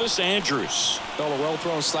 Elvis Andrus. Well, a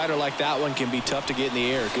well-thrown slider like that one can be tough to get in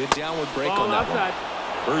the air. Good downward break on that one.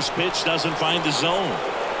 First pitch doesn't find the zone.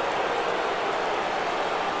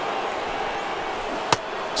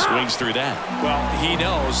 Swings through that. Well, he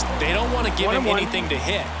knows they don't want to give him anything to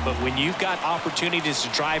hit, but when you've got opportunities to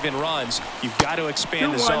drive in runs, you've got to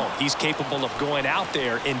expand the zone. He's capable of going out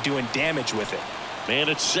there and doing damage with it. Man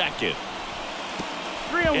at second.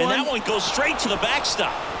 And that one goes straight to the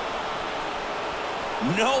backstop.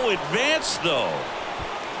 No advance, though.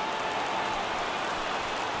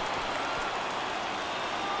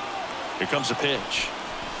 Here comes a pitch.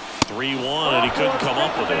 3-1, and he couldn't come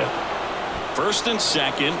up with it. 1st and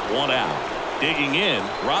 2nd, 1 out. Digging in,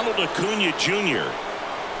 Ronald Acuna Jr.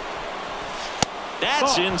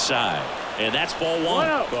 That's inside, and that's ball 1.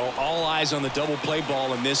 Well, all eyes on the double play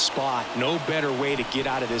ball in this spot. No better way to get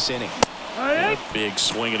out of this inning. A big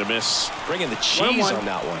swing and a miss. Bringing the cheese on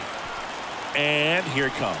that one. And here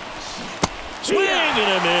it comes. Swing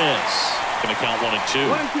and a miss. Going to count 1 and 2.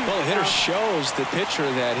 Well, the hitter shows the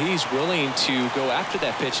pitcher that he's willing to go after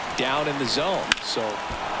that pitch down in the zone. So.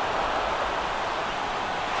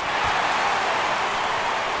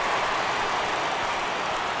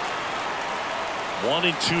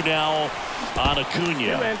 1-2 now on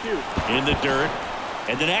Acuna 2-2. in the dirt,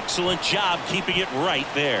 and an excellent job keeping it right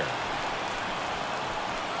there.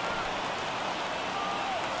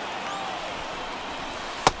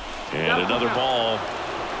 And another ball.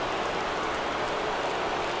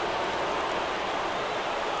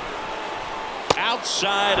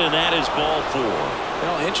 Outside, and that is ball 4.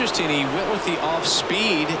 Well, interesting. He went with the off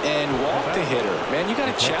speed and walked the hitter. Man, you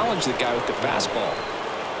got to challenge the guy with the fastball.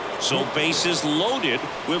 So bases loaded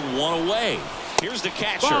with one away. Here's the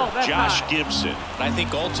catcher, Josh Gibson. I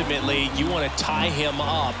think ultimately you want to tie him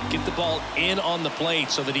up, get the ball in on the plate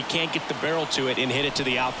so that he can't get the barrel to it and hit it to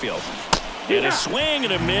the outfield. And a swing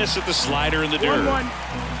and a miss at the slider in the dirt. 1-1.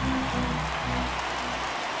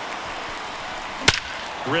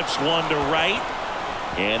 Rips one to right,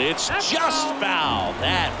 and it's just foul.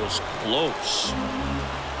 That was close.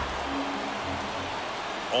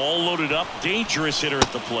 All loaded up, dangerous hitter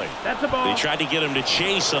at the plate. That's a ball. They tried to get him to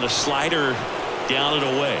chase on a slider down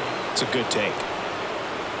and away. It's a good take.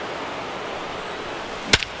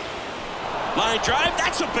 Line drive,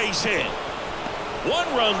 that's a base hit. One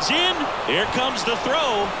runs in, here comes the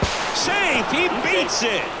throw. Safe, he beats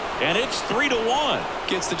it. And it's 3-1.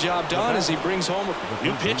 Gets the job done as he brings home a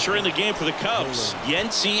new pitcher in the game for the Cubs,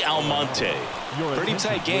 Yency Almonte. Pretty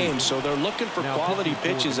tight game, so they're looking for quality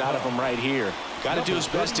pitches out of him right here. Got to do his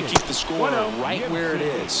best to keep the score right where it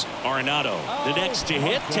is. Arenado, the next to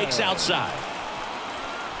hit, takes outside.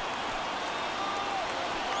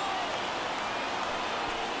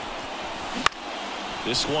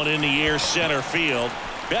 This one in the air, center field.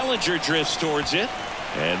 Bellinger drifts towards it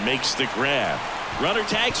and makes the grab. Runner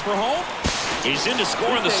tags for home. He's in to score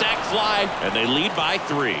on the sac fly, and they lead by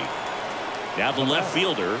 3. Now the left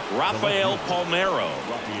fielder, Rafael Palmeiro.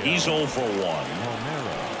 He's 0 for 1.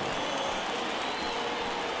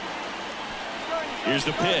 Here's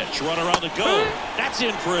the pitch. Runner on the go. That's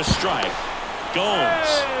in for a strike.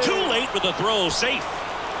 Gomes, too late with the throw. Safe.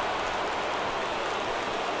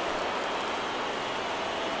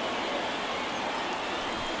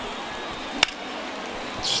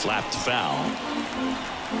 Slapped foul.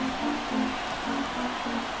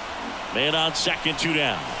 Man on second, 2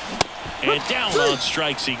 down. And down on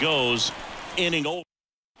strikes he goes. Inning over.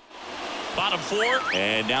 Bottom 4.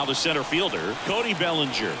 And now the center fielder, Cody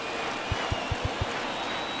Bellinger.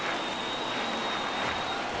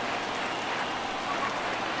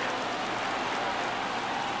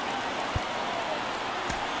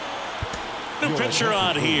 New pitcher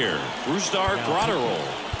on here, Brusdar Graterol.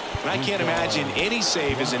 And I can't imagine any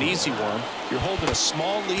save is an easy one. You're holding a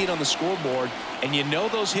small lead on the scoreboard, and you know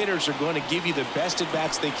those hitters are going to give you the best at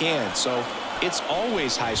bats they can. So it's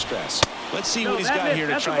always high stress. Let's see what he's got here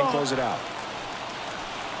to try and close it out.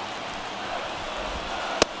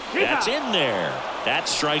 That's in there.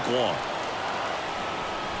 That's strike 1.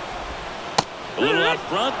 A little out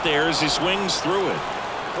front there as he swings through it.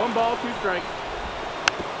 1 ball, 2 strikes.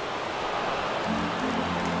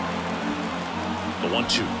 The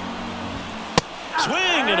 1-2.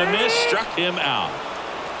 Swing and a miss, struck him out.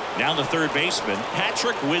 Now the third baseman,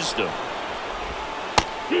 Patrick Wisdom.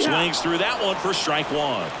 Swings through that one for strike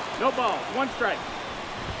 1. No ball, 1 strike.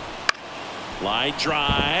 Line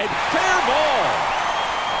drive, fair ball.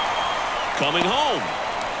 Coming home.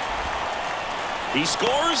 He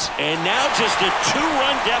scores, and now just a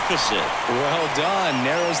 2-run deficit. Well done.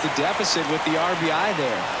 Narrows the deficit with the RBI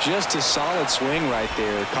there. Just a solid swing right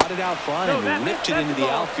there. Caught it out front and ripped it into the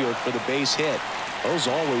outfield for the base hit. Those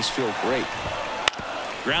always feel great.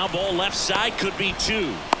 Ground ball left side, could be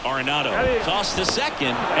 2. Arenado tossed to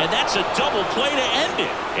second, and that's a double play to end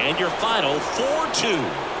it. And your final 4-2.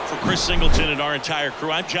 For Chris Singleton and our entire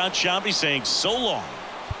crew, I'm John Shambi saying so long.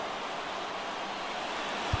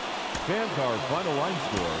 Fans, our final line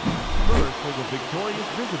score. First for the victorious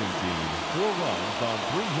visiting team, 4 runs on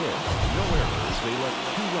 3 hits, no errors. They left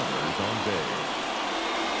 2 runners on base.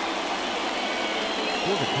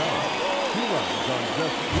 For the Cubs, 2 runs on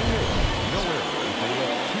just 2 hits, no errors. They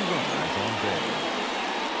left 2 runners on base.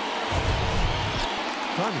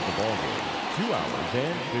 Time of the ball game, 2 hours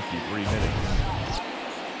and 53 minutes.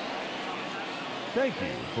 Thank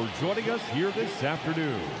you for joining us here this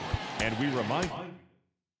afternoon. And we remind you.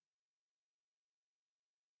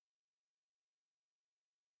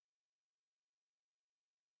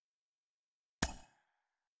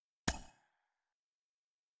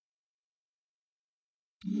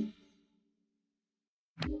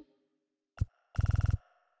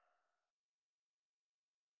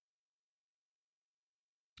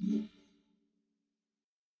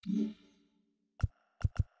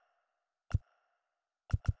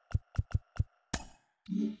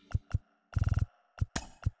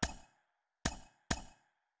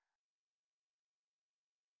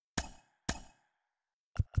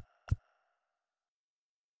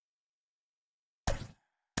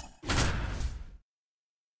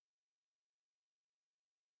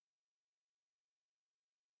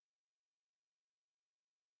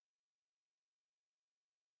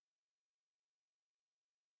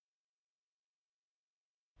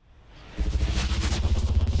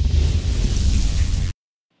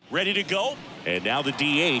 Ready to go. And now the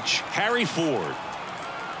DH, Harry Ford.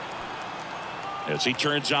 As he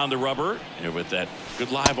turns on the rubber, and with that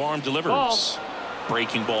good live arm delivers. Ball.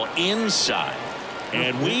 Breaking ball inside.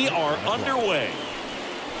 And we are underway.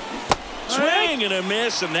 Swing and a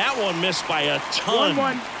miss, and that one missed by a ton.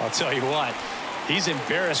 1-1. I'll tell you what, he's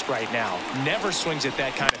embarrassed right now. Never swings at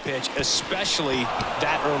that kind of pitch, especially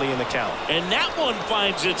that early in the count. And that one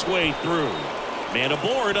finds its way through. Man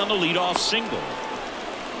aboard on the leadoff single.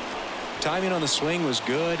 Timing on the swing was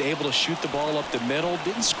good, able to shoot the ball up the middle.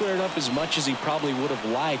 Didn't square it up as much as he probably would have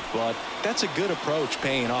liked, but that's a good approach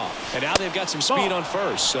paying off. And now they've got some speed on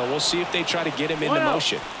first, so we'll see if they try to get him into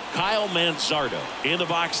motion. Kyle Mansardo in the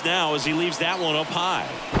box now as he leaves that one up high.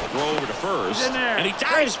 Throw over to first, and he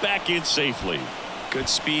dives back in safely. Good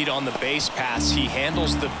speed on the base pass. He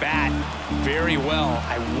handles the bat very well.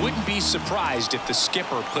 I wouldn't be surprised if the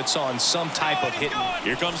skipper puts on some type of hit.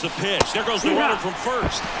 Here comes the pitch. There goes the runner from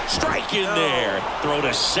first. Strike in there. Throw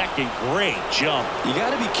to second. Great jump. You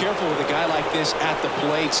got to be careful with a guy like this at the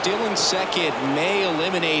plate. Stealing second may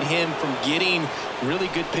eliminate him from getting really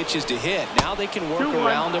good pitches to hit. Now they can work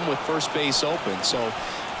around him with first base open. So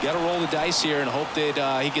you got to roll the dice here and hope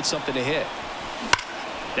that he gets something to hit.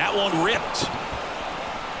 That one ripped.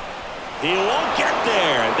 He won't get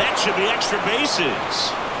there. That should be extra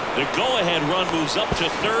bases. The go-ahead run moves up to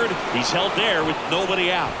third. He's held there with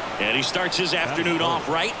nobody out. And he starts his afternoon off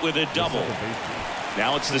right with a double.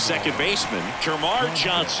 Now it's the second baseman, Termarr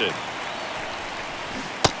Johnson.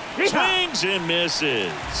 Swings and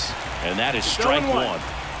misses. And that is strike one.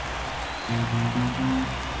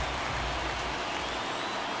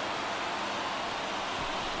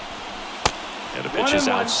 And the pitch is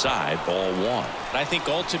outside, ball one. I think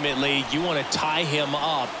ultimately you want to tie him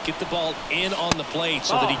up, get the ball in on the plate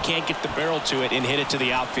so that he can't get the barrel to it and hit it to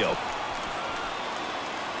the outfield.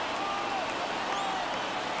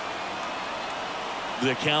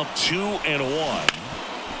 The count 2-1.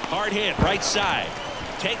 Hard hit right side.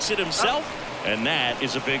 Takes it himself, and that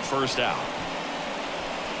is a big first out.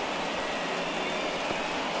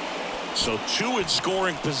 So two in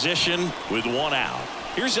scoring position with one out.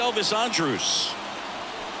 Here's Elvis Andrus.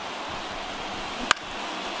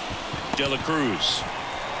 De La Cruz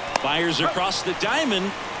fires across the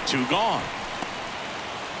diamond. Two gone.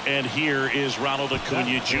 And here is Ronald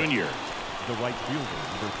Acuna Jr. The right fielder,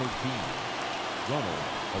 number 13, Ronald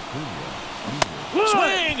Acuna Jr.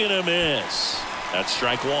 Swing and a miss. That's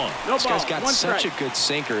strike one. This guy's got such a good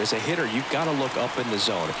sinker. As a hitter, you've got to look up in the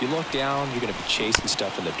zone. If you look down, you're going to be chasing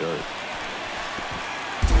stuff in the dirt.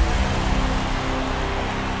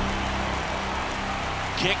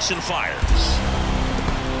 Kicks and fires.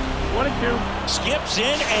 1-2. Skips in,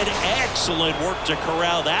 and excellent work to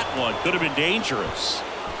corral that one. Could have been dangerous.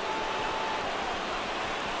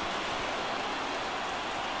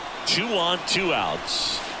 2 on, 2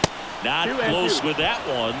 outs. Not close with that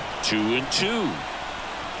one. 2-2.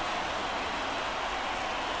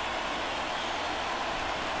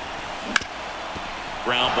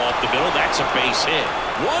 Ground ball up the middle. That's a base hit.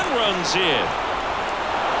 One runs in.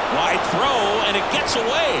 Wide throw, and it gets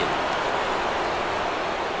away.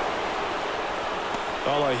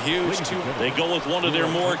 Oh, a huge two. They go with one of their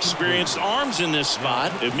more experienced arms in this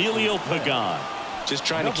spot, Emilio Pagan. Just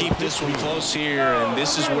trying to keep this one close here, and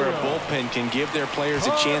this is where a bullpen can give their players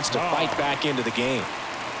a chance to fight back into the game.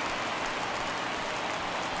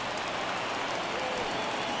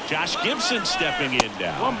 Josh Gibson stepping in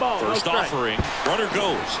now. One ball, first no strike. offering. Runner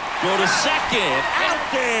goes. Go to second.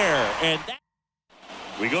 Out there. And that.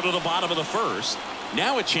 We go to the bottom of the first.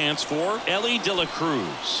 Now a chance for Ellie De La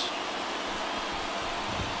Cruz.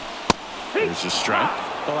 There's a strike.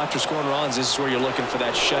 Well, after scoring runs, this is where you're looking for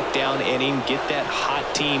that shutdown inning. Get that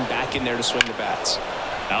hot team back in there to swing the bats.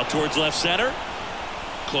 Out towards left center.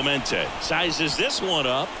 Clemente sizes this one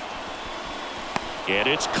up. And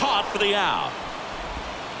it's caught for the out.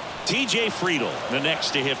 TJ Friedl, the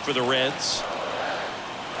next to hit for the Reds.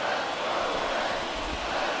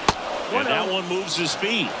 And that one moves his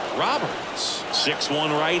feet. Roberts,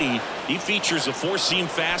 6'1" righty. He features a four-seam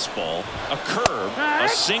fastball, a curve, a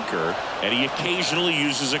sinker, and he occasionally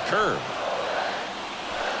uses a curve.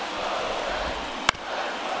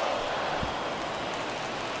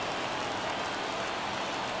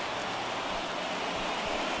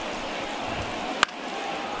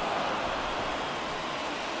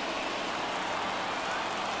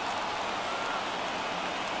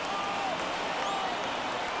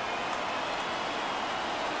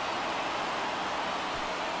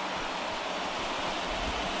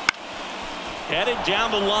 Headed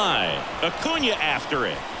down the line. Acuna after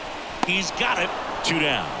it. He's got it. 2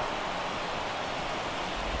 down.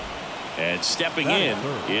 And stepping in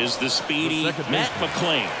is the speedy Matt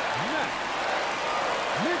McClain.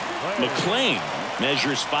 McClain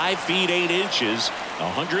measures 5 feet 8 inches,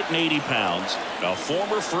 180 pounds, a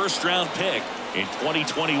former first-round pick in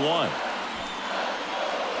 2021.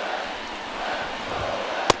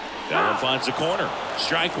 That one finds the corner.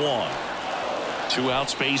 Strike one. 2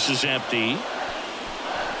 outs, base is empty.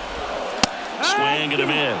 Swing and a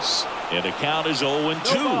miss. And the count is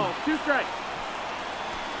 0-2. No ball, 2 strikes.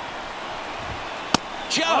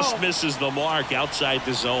 Just misses the mark outside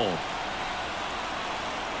the zone.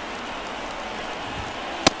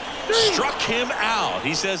 Struck him out.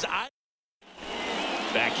 He says,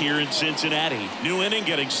 Back here in Cincinnati, new inning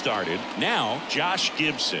getting started. Now Josh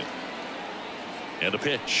Gibson. And a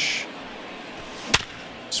pitch.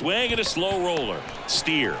 Swing and a slow roller.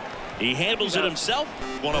 Steer. He handles it himself.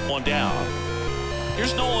 1 up, 1 down.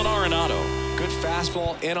 Here's Nolan Arenado. Good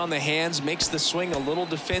fastball in on the hands, makes the swing a little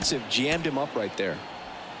defensive. Jammed him up right there.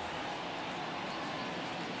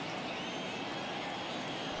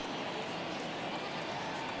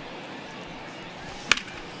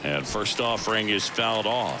 And first offering is fouled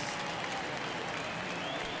off.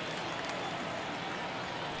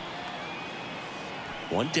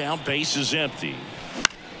 One down, base is empty.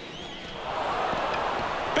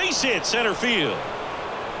 Base hit, center field.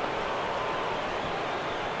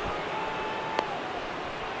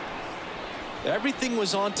 Everything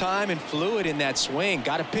was on time and fluid in that swing.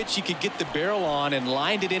 Got a pitch you could get the barrel on and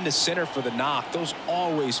lined it into center for the knock. Those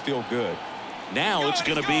always feel good. Now it's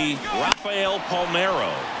going to be Rafael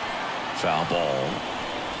Palmeiro. Foul ball.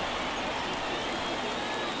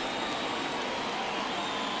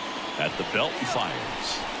 At the belt and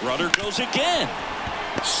fires. Runner goes again.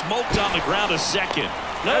 Smoked on the ground a second.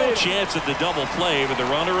 No chance at the double play with the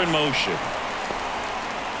runner in motion.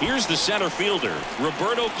 Here's the center fielder,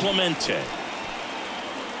 Roberto Clemente.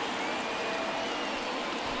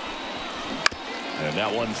 And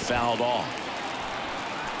that one fouled off.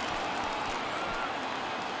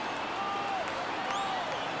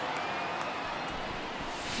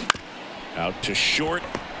 Out to short.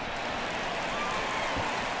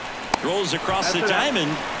 Rolls across the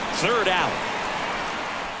diamond. 3rd out.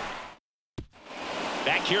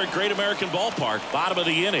 Back here at Great American Ballpark, bottom of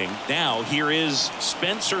the inning. Now here is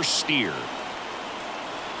Spencer Steer.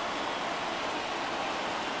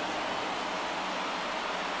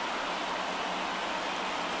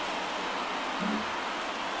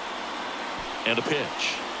 And a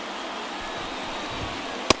pitch.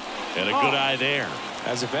 And a good eye there.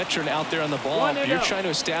 As a veteran out there on the ball, you're trying to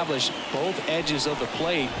establish both edges of the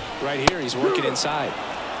plate. Right here, he's working inside.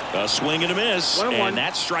 A swing and a miss, and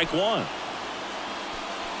that's strike one.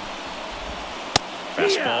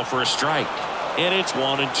 Fastball for a strike, and it's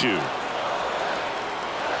 1-2.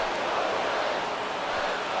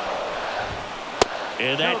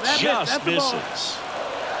 And that just misses.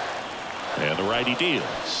 And the righty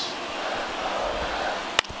deals.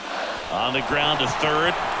 On the ground to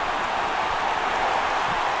third.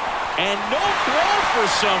 And no throw for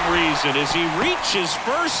some reason as he reaches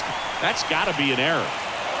first. That's got to be an error.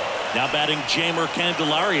 Now batting Jeimer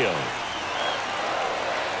Candelario.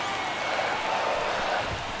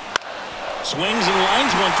 Swings and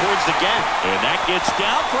lines one towards the gap. And that gets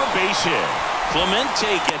down for a base hit.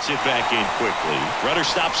 Clemente gets it back in quickly. Rudder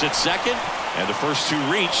stops at second. And the first 2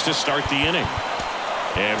 reach to start the inning.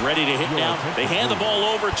 And ready to hit now. They hand the ball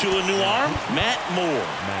over to a new arm, Matt Moore.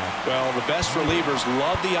 Well, the best relievers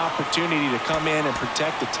love the opportunity to come in and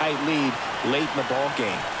protect a tight lead late in the ball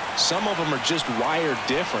game. Some of them are just wired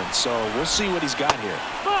different, so we'll see what he's got here.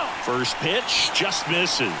 First pitch just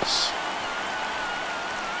misses.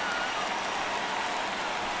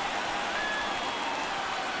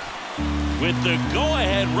 With the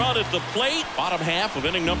go-ahead run at the plate, bottom half of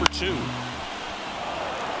inning number 2.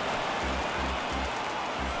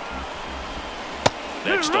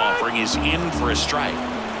 Next offering is in for a strike.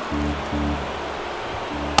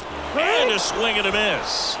 And a swing and a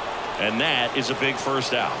miss. And that is a big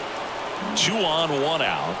first out. 2 on, 1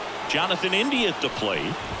 out. Jonathan India at the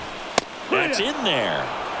plate. That's in there.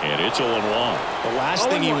 And it's 0-1. The last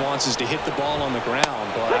thing he wants is to hit the ball on the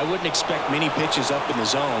ground, but I wouldn't expect many pitches up in the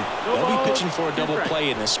zone. They'll be pitching for a double play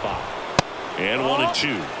in this spot. And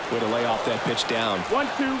 1-2. Way to lay off that pitch down.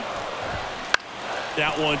 1-2.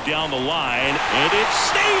 That one down the line, and it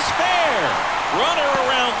stays fair. Runner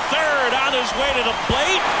around third on his way to the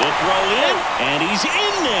plate. The throw in, and he's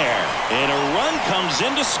in there. And a run comes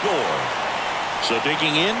in to score. So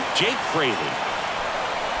digging in, Jake Fraley.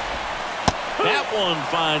 That one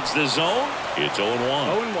finds the zone. It's 0-1.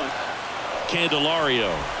 0-1. Candelario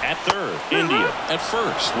at third. India at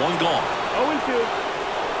first. 1 gone. 0-2.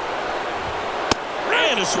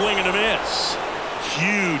 And a swing and a miss.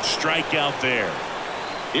 Huge strikeout there.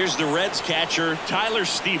 Here's the Reds catcher, Tyler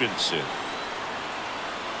Stevenson.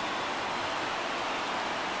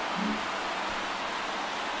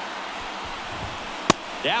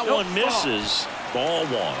 That one misses. Ball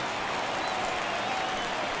one.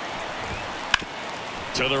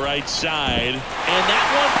 To the right side, and that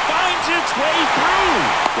one finds its way through.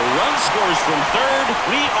 The run scores from third.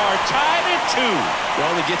 We are tied at 2.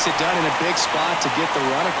 Well, he gets it done in a big spot to get the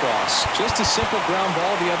run across. Just a simple ground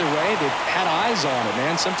ball the other way. They've had eyes on it,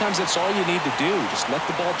 man. Sometimes that's all you need to do. Just let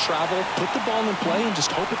the ball travel, put the ball in play, and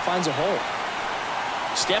just hope it finds a hole.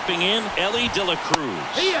 Stepping in, Ellie De La Cruz.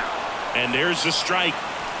 And there's the strike.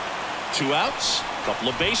 2 outs.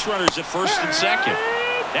 Couple of base runners at first and second.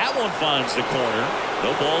 That one finds the corner.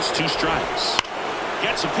 No balls, 2 strikes.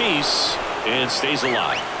 Gets a piece and stays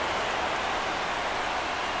alive.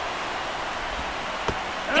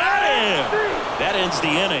 Got him! That ends the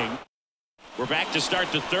inning. We're back to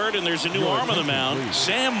start the third, and there's a new arm on the mound,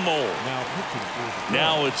 Sam Moll.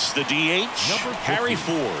 Now it's the DH, Harry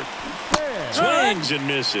Ford. Swings and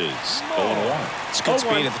misses. 0-1. It's good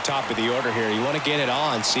speed at the top of the order here. You want to get it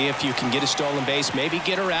on, see if you can get a stolen base, maybe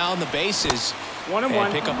get around the bases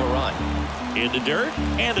and pick up a run. In the dirt,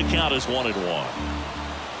 and the count is 1-1.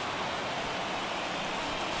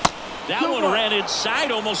 That one ran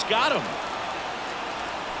inside, almost got him.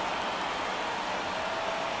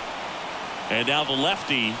 And now the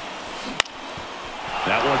lefty.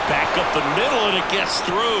 That one back up the middle, and it gets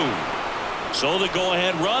through. So the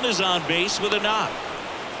go-ahead run is on base with a knock.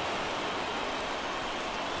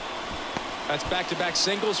 That's back-to-back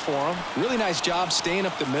singles for him. Really nice job staying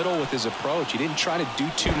up the middle with his approach. He didn't try to do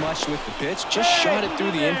too much with the pitch, just shot it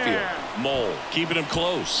through the infield. Moll keeping him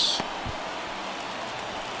close.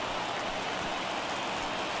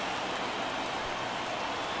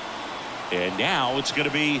 And now it's going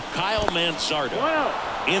to be Kyle Mansardo.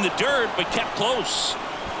 In the dirt, but kept close.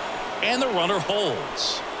 And the runner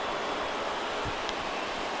holds.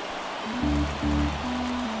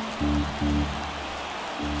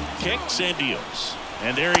 Kicks and deals.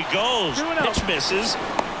 And there he goes. Pitch misses.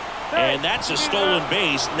 And that's a stolen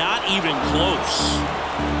base. Not even close.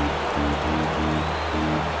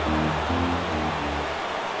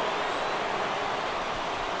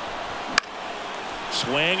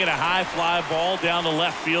 Swing and a high fly ball down the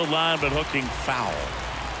left field line, but hooking foul.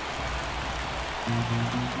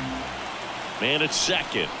 Man at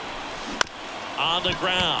second. On the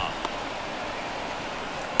ground.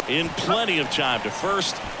 In plenty of time to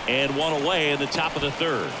first, and one away in the top of the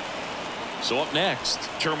third. So up next,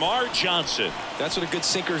 Termarr Johnson. That's what a good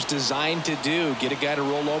sinker's designed to do. Get a guy to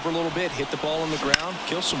roll over a little bit, hit the ball on the ground,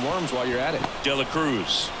 kill some worms while you're at it. De La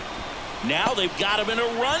Cruz. Now they've got him in a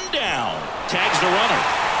rundown. Tags the runner.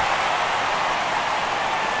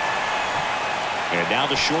 And now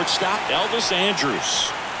the shortstop, Elvis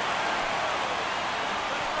Andrus.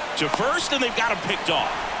 To first, and they've got him picked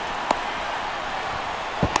off.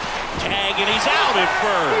 Tag, and he's out at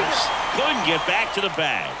first. Couldn't get back to the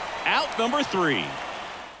bag. Out number 3.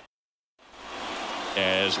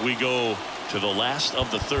 As we go to the last of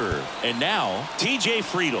the third. And now, TJ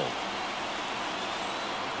Friedl.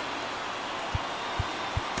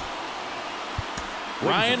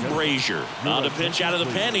 Ryan Brazier on the pitch out of the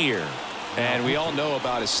pen here. And we all know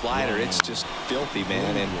about his slider. It's just filthy,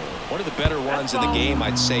 man. And one of the better ones in the game,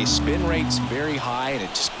 I'd say. Spin rate's very high, and it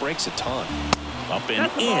just breaks a ton. Up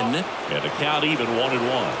and in, and the count even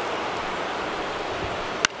 1-1.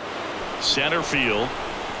 Center field.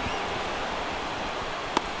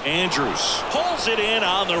 Andrus pulls it in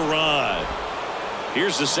on the run.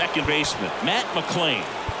 Here's the second baseman, Matt McClain.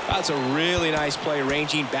 That's a really nice play,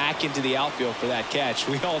 ranging back into the outfield for that catch.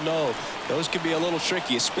 We all know those can be a little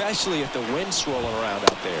tricky, especially if the wind's swirling around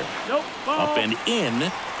out there. Up and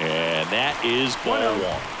in, and that is ball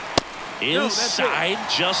 1. Inside,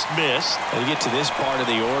 just missed. When you get to this part of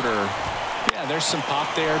the order, yeah, there's some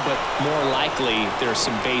pop there, but more likely there's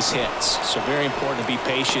some base hits. So very important to be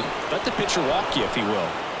patient. Let the pitcher walk you, if he will.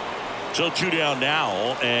 So 2 down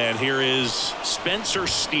now, and here is Spencer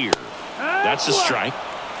Steer. That's a strike.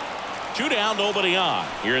 2 down, nobody on.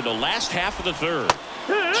 Here in the last half of the third.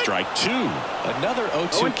 Strike 2. Another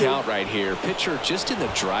 0-2 count right here. Pitcher just in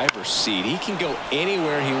the driver's seat. He can go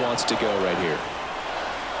anywhere he wants to go right here.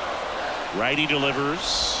 Righty delivers.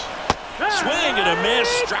 Swing and a miss.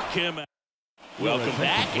 Struck him. Welcome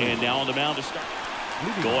back, and now on the mound to start.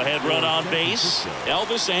 Go ahead run on base.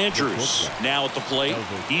 Elvis Andrus now at the plate.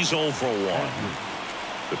 He's 0 for 1.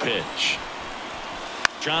 The pitch.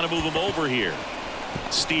 Trying to move him over here.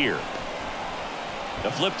 Steer.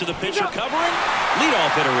 The flip to the pitcher covering.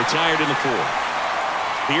 Leadoff hitter retired in the 4th.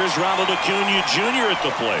 Here's Ronald Acuna Jr. at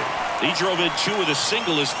the plate. He drove in 2 with a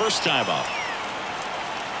single his first time up.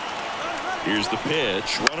 Here's the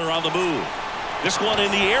pitch. Runner on the move. This one in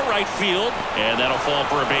the air right field, and that'll fall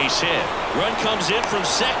for a base hit. Run comes in from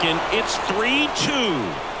second. It's 3-2.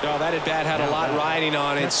 No, that at bat had a lot riding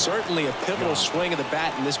on it. Certainly a pivotal swing of the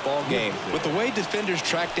bat in this ball game. With the way defenders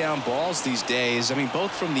track down balls these days, I mean,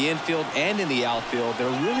 both from the infield and in the outfield, there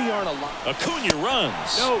really aren't a lot. Acuna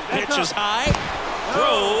runs. No, pitches high.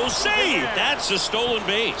 Throw, save. That's a stolen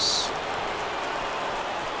base.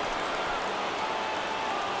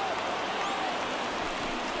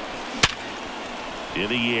 In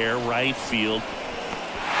the air, right field.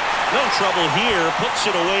 No trouble here. Puts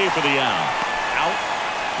it away for the out. Out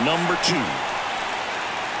number 2.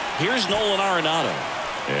 Here's Nolan Arenado.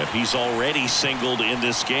 And he's already singled in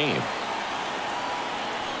this game.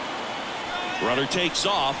 Runner takes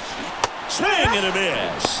off. Swing and a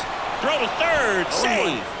miss. Throw to third.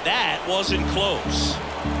 Save. That wasn't close.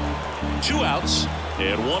 2 outs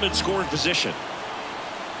and 1 in scoring position.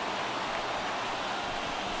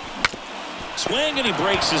 Swing and he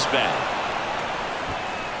breaks his bat.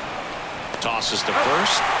 Tosses to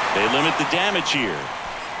first. They limit the damage here.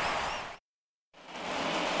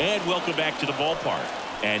 And welcome back to the ballpark.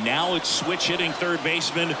 And now it's switch hitting third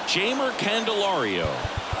baseman Jeimer Candelario.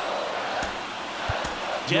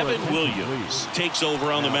 Devin Williams takes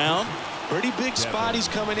over on the mound. Pretty big spot he's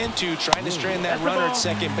coming into, trying to strand that runner at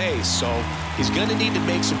second base. So he's going to need to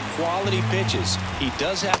make some quality pitches. He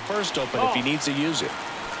does have first open if he needs to use it.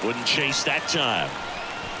 Wouldn't chase that time.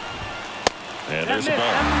 And there's the ball.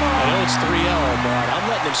 I know it's 3-0, but I'm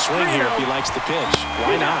letting him swing here if he likes the pitch.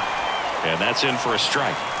 Why not? And that's in for a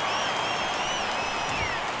strike.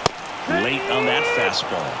 Late on that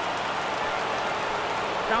fastball.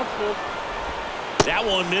 That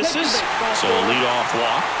one misses. So a leadoff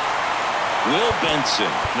walk. Will Benson,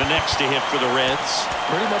 the next to hit for the Reds.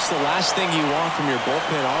 Pretty much the last thing you want from your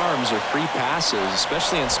bullpen arms are free passes,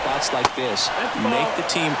 especially in spots like this. Make the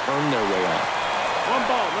team earn their way up. 1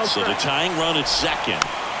 ball, no so the tying run at second.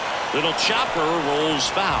 Little chopper rolls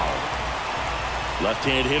foul.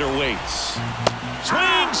 Left-hand hitter waits.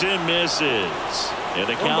 Swings and misses. And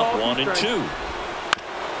they count 1-2.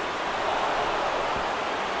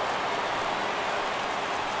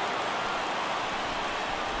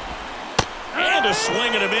 And a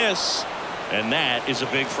swing and a miss. And that is a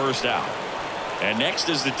big first out. And next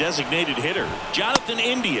is the designated hitter, Jonathan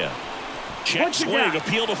India. Check swing,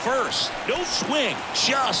 appeal to first. No swing,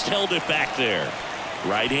 just held it back there.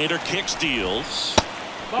 Right-hander kicks, deals.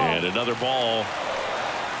 And another ball.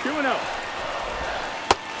 2-0.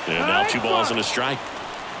 And now 2 balls and a strike.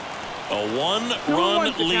 A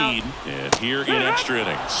 1-run lead. And here in extra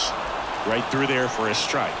innings. Right through there for a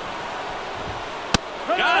strike.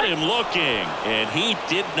 Got him looking, and he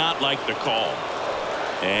did not like the call.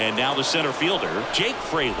 And now the center fielder, Jake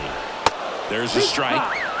Fraley. There's a strike.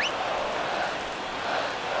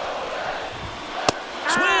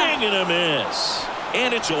 Swing and a miss.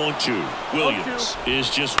 And it's 0-2. Williams is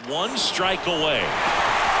just 1 strike away.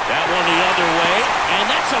 That one the other way,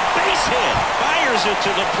 and that's a base hit. Fires it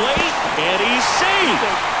to the plate, and he's safe.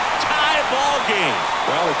 Tie ball game.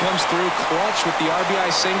 Well, it comes through clutch with the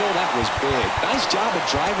RBI single. That was big. Nice job of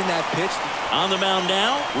driving that pitch. On the mound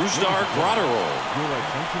now, Rusdar Graterol.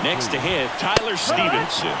 Next to hit, Tyler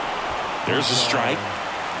Stevenson. There's a strike.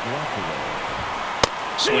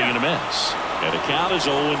 Swing and a miss. And the count is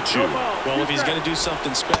 0-2. Well, if he's going to do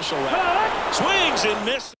something special, right? Swings and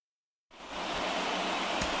misses.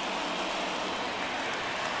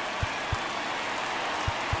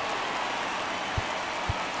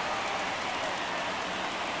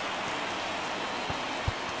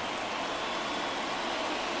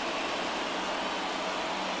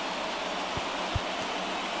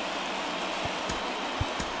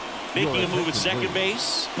 Making a move at second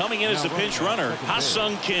base. Coming in as the pinch runner,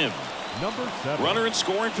 Ha-Sung Kim. Runner in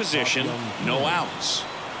scoring position, no outs.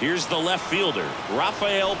 Here's the left fielder,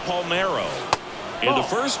 Rafael Palmeiro. And the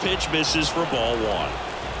first pitch misses for ball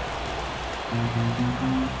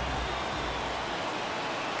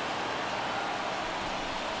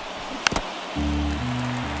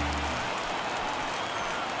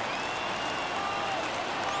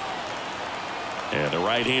 1. And the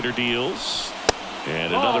right-hander deals.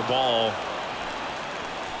 And another ball.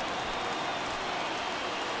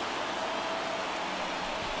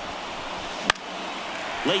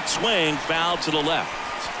 Late swing, foul to the left.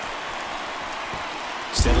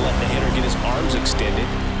 Instead of letting the hitter get his arms extended,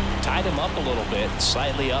 tied him up a little bit,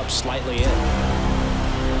 slightly up, slightly in.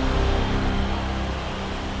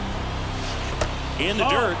 In the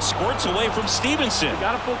dirt, squirts away from Stevenson.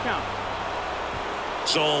 Got a full count.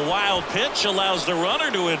 So a wild pitch allows the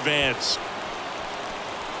runner to advance.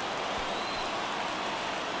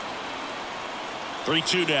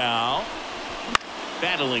 3-2 now.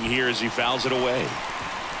 Battling here as he fouls it away.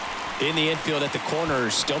 In the infield at the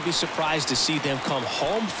corners, don't be surprised to see them come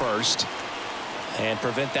home first and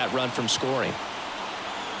prevent that run from scoring.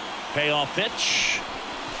 Payoff pitch.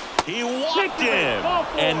 He walked in,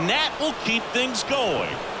 and that will keep things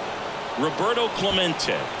going. Roberto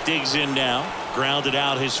Clemente digs in now. Grounded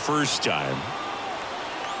out his first time.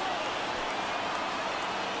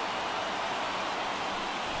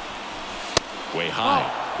 Way high.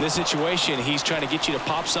 In this situation, he's trying to get you to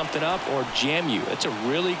pop something up or jam you. That's a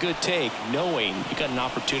really good take, knowing you got an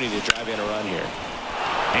opportunity to drive in a run here.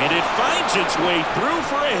 And it finds its way through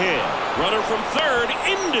for a hit. Runner from third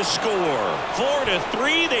in to score.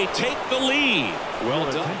 4-3, they take the lead. Well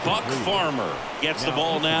done. Buck Farmer gets the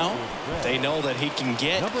ball now. They know that he can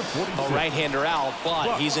get a right-hander out,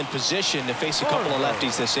 but he's in position to face a couple of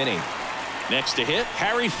lefties this inning. Next to hit,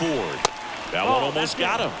 Harry Ford. That one almost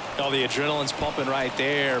got him. Oh, the adrenaline's pumping right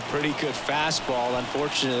there. Pretty good fastball.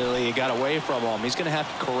 Unfortunately, it got away from him. He's going to have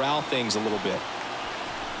to corral things a little bit.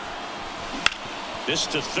 This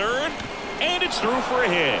to third, and it's through for a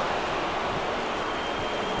hit.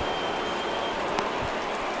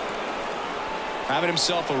 Having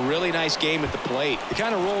himself a really nice game at the plate. He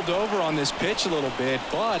kind of rolled over on this pitch a little bit,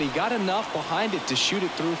 but he got enough behind it to shoot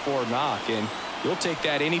it through for a knock, and you'll take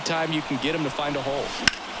that anytime you can get him to find a hole.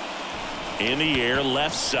 In the air,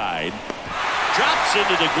 left side. Drops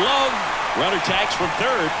into the glove. Runner tags from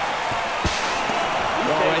third.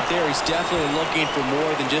 Well, right there, he's definitely looking for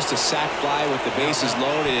more than just a sac fly with the bases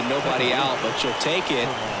loaded and nobody out, but you'll take it.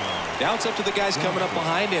 Now it's up to the guys coming up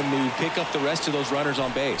behind him to pick up the rest of those runners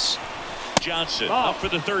on base. Johnson up for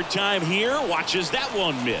the third time here. Watches that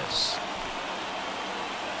one miss.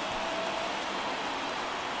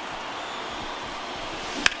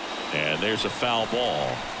 And there's a foul ball.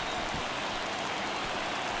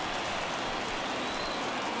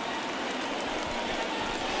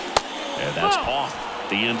 And that's off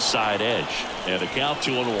the inside edge. And a count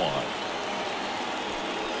 2-1.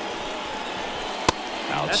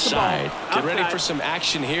 Outside. Get ready for some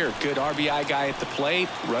action here. Good RBI guy at the plate.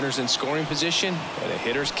 Runners in scoring position. And a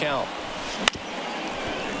hitter's count.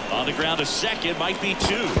 On the ground to second. Might be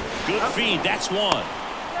two. Good feed. That's one.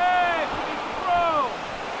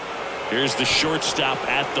 Here's the shortstop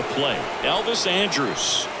at the plate. Elvis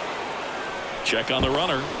Andrus. Check on the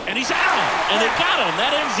runner. And he's out. And they got him.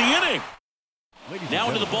 That ends the inning. Now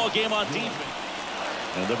into the ball game on defense.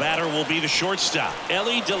 And the batter will be the shortstop,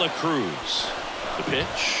 Ellie De La Cruz. The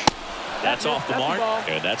pitch. That's off the mark.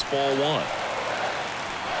 And that's ball one.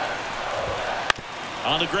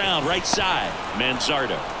 On the ground, right side.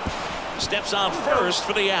 Manzardo steps on first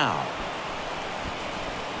for the out.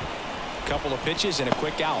 Couple of pitches and a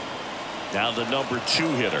quick out. Now the number 2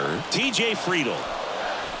 hitter, TJ Friedl.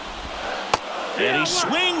 And he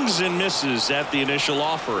swings and misses at the initial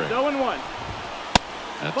offering. 0-1.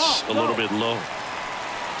 That's a little bit low.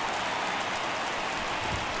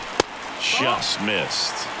 Just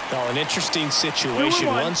missed. Well, an interesting situation.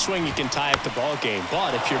 One swing you can tie up the ball game,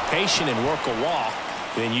 but if you're patient and work a walk,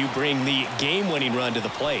 then you bring the game-winning run to the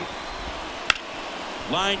plate.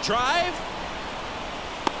 Line drive.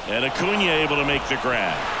 And Acuna able to make the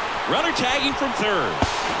grab. Runner tagging from third.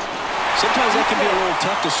 Sometimes that can be a little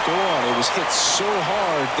tough to score on. It was hit so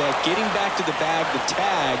hard that getting back to the bag, the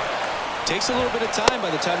tag, takes a little bit of time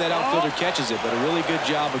by the time that outfielder catches it, but a really good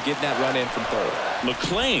job of getting that run in from third.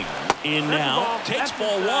 McClain in now, takes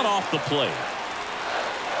ball one off the plate.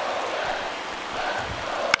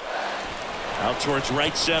 Out towards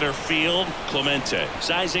right center field, Clemente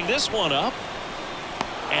sizing this one up,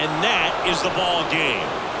 and that is the ball game.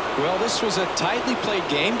 Well, this was a tightly played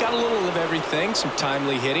game. Got a little of everything. Some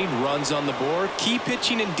timely hitting, runs on the board, key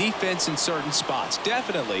pitching and defense in certain spots.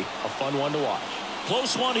 Definitely a fun one to watch.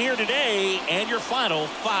 Close one here today, and your final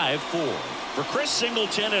 5-4. For Chris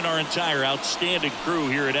Singleton and our entire outstanding crew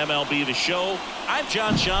here at MLB The Show, I'm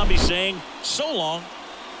John Shambi saying so long.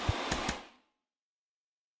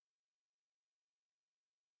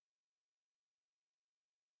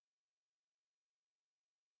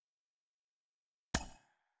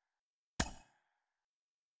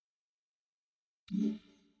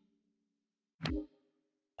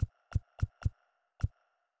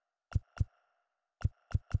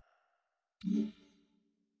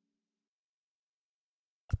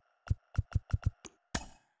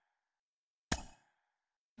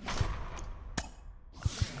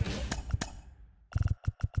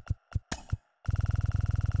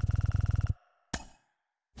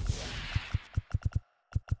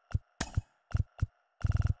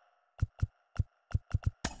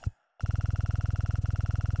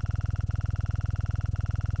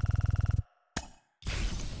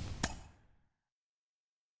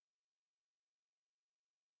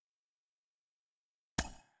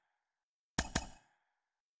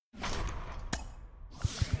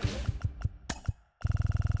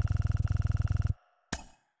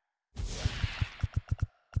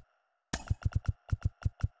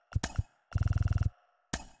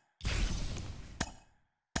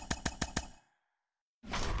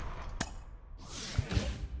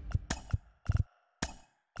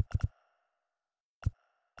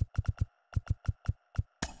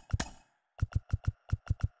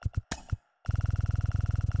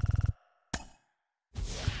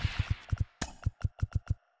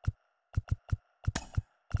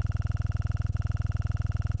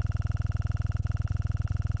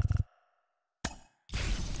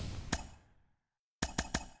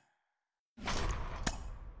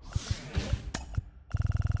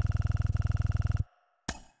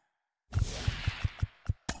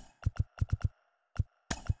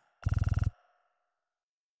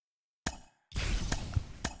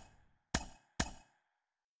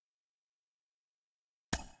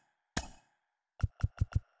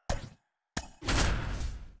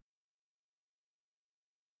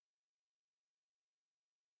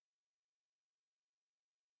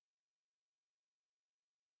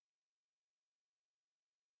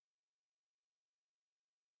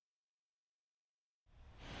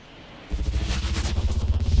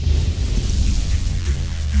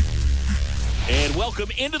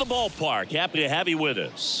 Welcome into the ballpark. Happy to have you with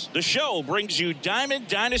us. The show brings you Diamond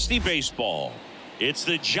Dynasty Baseball. It's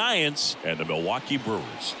the Giants and the Milwaukee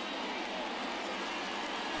Brewers.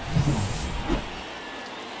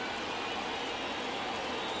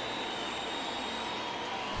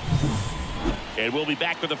 And we'll be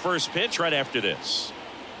back with the first pitch right after this.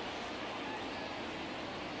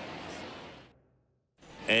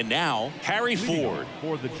 And now, Harry Ford.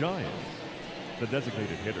 For the Giants, the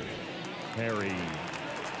designated hitter, Harry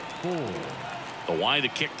Ford. The line to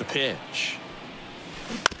kick the pitch.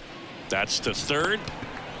 That's to third.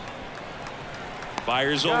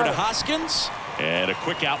 Fires over to Hoskins. And a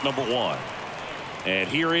quick out, number one. And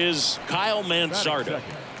here is Kyle Manzardo.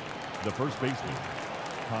 The first baseman,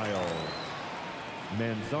 Kyle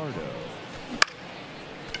Manzardo.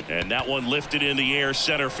 And that one lifted in the air,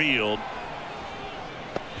 center field.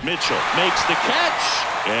 Mitchell makes the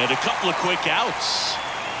catch. And a couple of quick outs.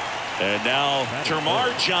 And now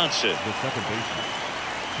Termarr Johnson. The second baseman,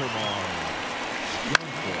 Termarr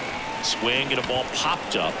Johnson. Swing and a ball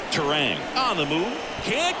popped up. Terang on the move.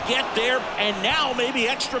 Can't get there. And now maybe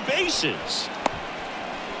extra bases.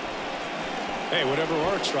 Hey, whatever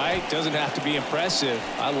works, right? Doesn't have to be impressive.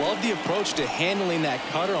 I love the approach to handling that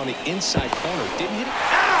cutter on the inside corner. Didn't hit it.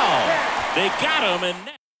 Ow! They got him. And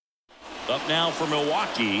up now for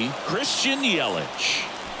Milwaukee, Christian Yelich.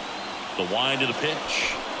 The wind to the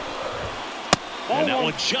pitch. And that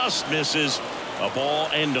one just misses. A ball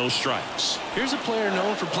and no strikes. Here's a player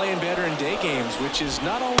known for playing better in day games, which is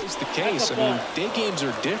not always the case. I mean, day games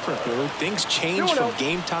are different, Billy. Things change from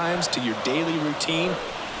game times to your daily routine,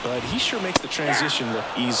 but he sure makes the transition look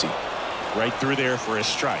easy. Right through there for a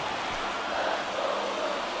strike.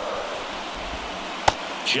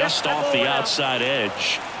 Just off the outside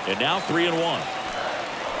edge. And now 3-1.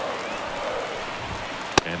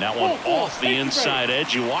 And that one off the inside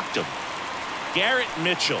edge. You walked him. Garrett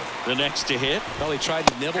Mitchell, the next to hit. Well, he tried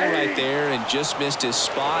to nibble right there and just missed his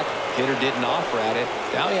spot. Hitter didn't offer at it.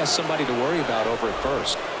 Now he has somebody to worry about over at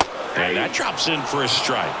first. And that drops in for a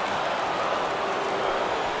strike.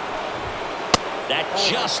 That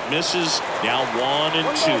just misses. Now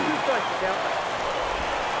 1-2.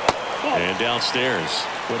 And downstairs.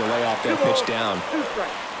 Way to lay off that pitch down.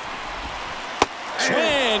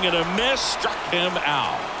 Swing and a miss. Struck him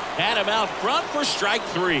out. Had him out front for strike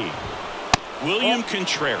three. William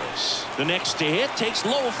Contreras, the next to hit, takes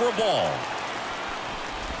low for a ball.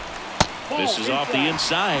 This is off the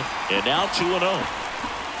inside, and now 2-0.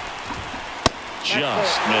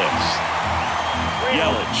 Just missed.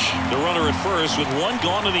 Yelich, the runner at first with one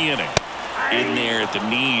gone in the inning. In there at the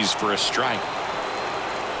knees for a strike.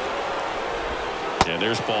 And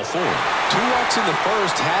there's ball four. 2 walks in the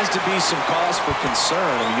first has to be some cause for concern.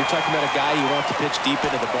 I mean, you're talking about a guy you want to pitch deep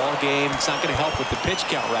into the ball game. It's not going to help with the pitch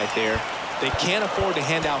count right there. They can't afford to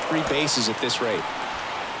hand out free bases at this rate.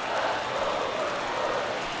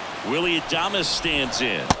 Willie Adames stands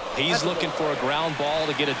in. He's looking for a ground ball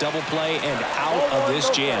to get a double play and out of this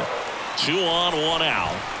jam. 2 on, 1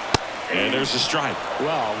 out. And there's a strike.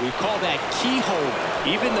 Well, we call that keyhole.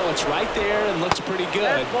 Even though it's right there and looks pretty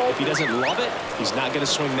good, if he doesn't love it, he's not going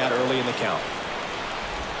to swing that early in the count.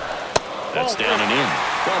 That's down and in.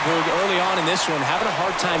 Well, Boog, early on in this one, having a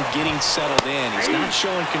hard time getting settled in. He's not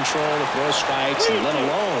showing control to throw strikes, and let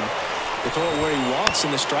alone to throw it where he wants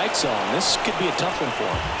in the strike zone. This could be a tough one for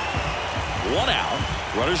him. 1 out.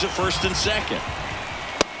 Runners at first and second.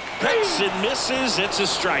 Cuts and misses. It's a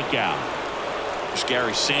strikeout. There's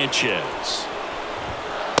Gary Sanchez.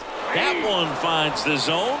 That one finds the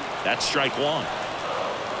zone. That's strike one.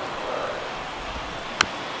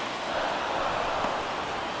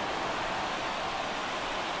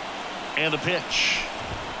 And the pitch.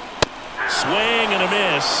 Swing and a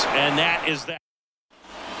miss. And that is that.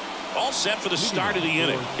 All set for the start of the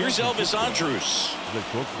inning. Here's Elvis Andrus. The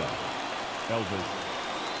shortstop, Elvis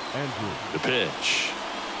Andrus. The pitch.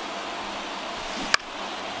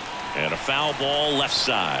 And a foul ball left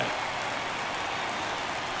side.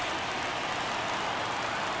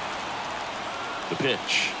 The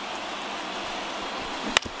pitch.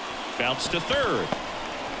 Bounce to third.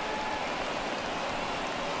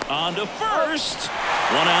 On to first.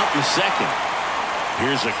 1 out in second.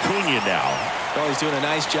 Here's Acuna now. Well, he's doing a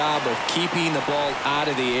nice job of keeping the ball out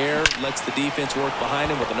of the air. Lets the defense work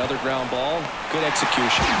behind him with another ground ball. Good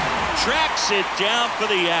execution. Tracks it down for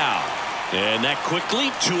the out. And that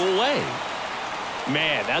quickly 2 away.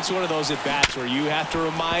 Man, that's one of those at-bats where you have to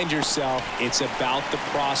remind yourself it's about the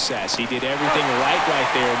process. He did everything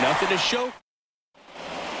right there. Nothing to show.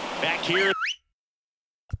 Back here.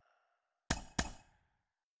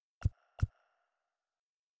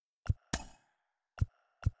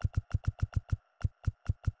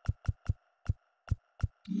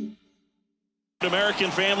 American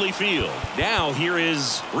Family Field. Now here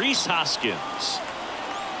is Rhys Hoskins.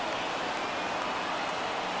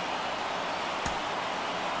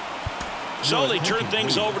 So they turn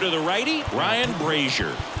things over to the righty, Ryan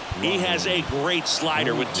Brazier. He has a great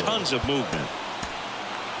slider with tons of movement.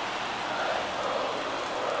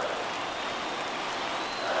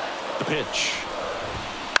 The pitch.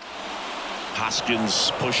 Hoskins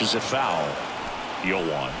pushes it foul.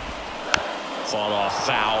 0-1. Fought off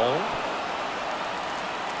foul.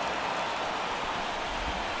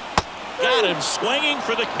 Got him swinging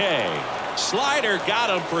for the K. Slider got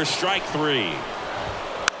him for strike 3.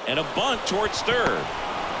 And a bunt towards third.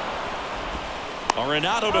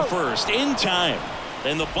 Arenado to first in time.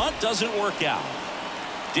 And the bunt doesn't work out.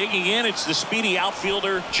 Digging in, it's the speedy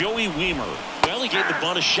outfielder Joey Wiemer. Well, he gave the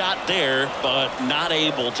bunt a shot there, but not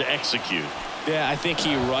able to execute. Yeah, I think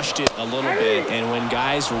he rushed it a little bit, and when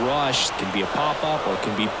guys rush, it can be a pop-up or it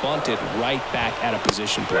can be bunted right back at a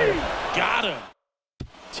position player. Got him.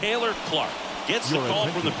 Taylor Clark gets the call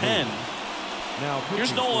from the pen.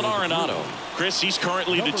 Here's Nolan Arenado. Chris, he's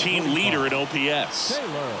currently the team leader in OPS.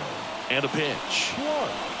 And a pitch.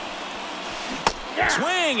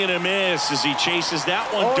 Swing and a miss as he chases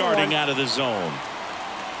that one darting out of the zone.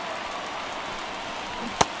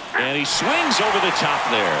 And he swings over the top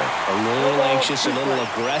there. A little anxious, a little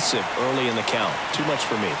aggressive early in the count. Too much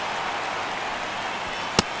for me.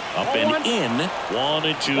 Up and in.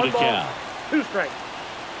 1-2 to count. 2 strikes.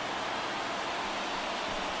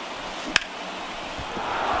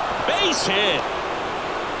 Base hit.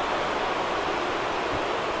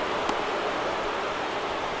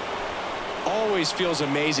 Always feels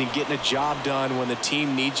amazing getting a job done when the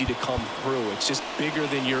team needs you to come through. It's just bigger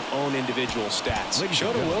than your own individual stats.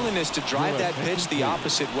 Showed a willingness to drive that pitch the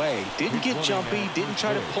opposite way. Didn't get jumpy, didn't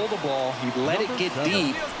try to pull the ball. He let it get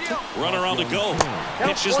deep. Runner on the go.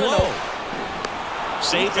 Pitch is low.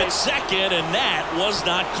 Safe at second, and that was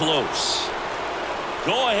not close.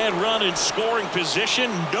 Go ahead run in scoring position.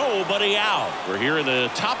 Nobody out. We're here in the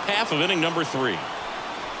top half of inning number 3.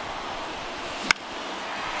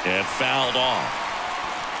 And fouled off.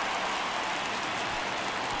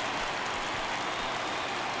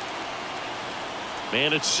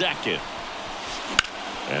 Man at second.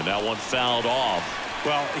 And that one fouled off.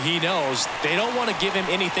 Well, he knows they don't want to give him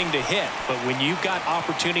anything to hit, but when you've got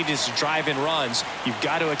opportunities to drive in runs, you've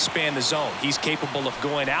got to expand the zone. He's capable of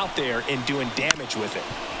going out there and doing damage with it.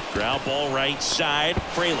 Ground ball right side.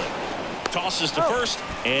 Fralin tosses to first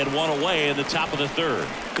and one away in the top of the third.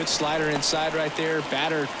 Good slider inside right there.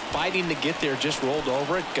 Batter fighting to get there, just rolled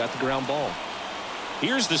over it, got the ground ball.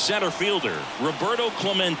 Here's the center fielder, Roberto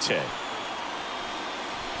Clemente.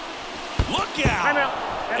 Look out!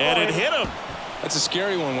 And it hit him. That's a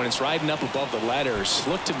scary one when it's riding up above the letters.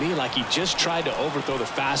 Looked to me like he just tried to overthrow the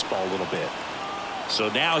fastball a little bit. So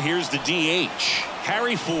now here's the DH,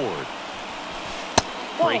 Harry Ford.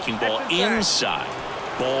 Breaking ball inside.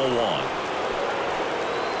 Ball 1.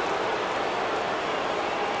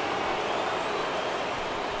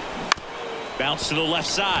 Bounce to the left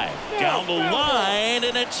side. Down the line,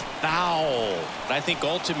 and it's foul. I think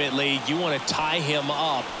ultimately you want to tie him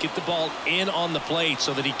up, get the ball in on the plate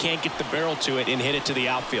so that he can't get the barrel to it and hit it to the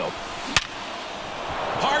outfield.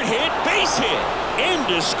 Hard hit, base hit. In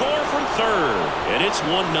to score from third, and it's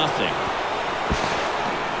 1-0.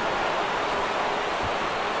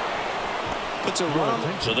 Puts a run.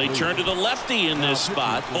 So they turn to the lefty in this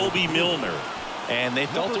spot, Bobby Milner. And they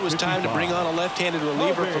felt it was time to bring on a left-handed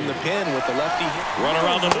reliever from the pen with the lefty. Runner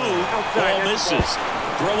on the move. Ball misses.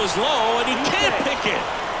 Throw is low, and he can't pick it.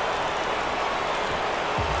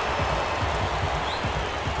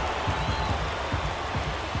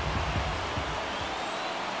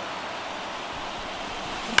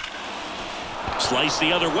 Slice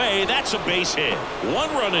the other way. That's a base hit. 1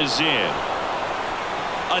 run is in.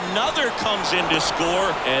 Another comes in to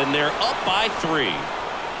score, and they're up by 3.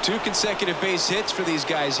 2 consecutive base hits for these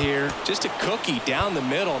guys here. Just a cookie down the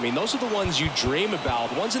middle. I mean, those are the ones you dream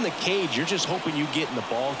about. Ones in the cage, you're just hoping you get in the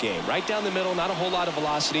ball game. Right down the middle, not a whole lot of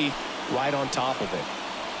velocity, right on top of it.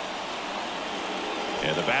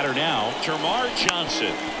 And the batter now, Termarr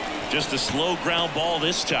Johnson. Just a slow ground ball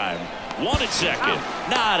this time. 1 at second.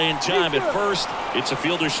 Not in time at first. It's a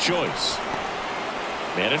fielder's choice.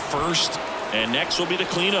 Man at first. And next will be the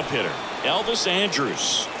cleanup hitter, Elvis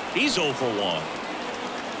Andrus. He's 0 for 1.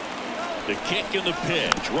 The kick and the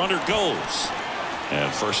pitch. Runner goes.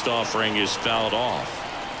 And first offering is fouled off.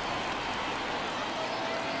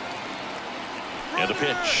 And the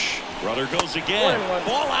pitch. Runner goes again.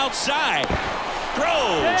 Ball outside.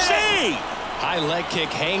 Throw. Save. High leg kick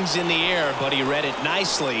hangs in the air, but he read it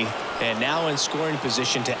nicely. And now in scoring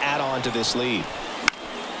position to add on to this lead.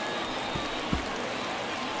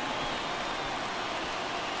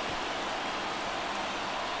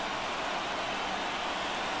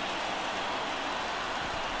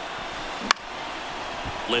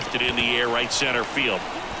 Lifted in the air, right center field.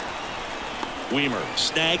 Weimer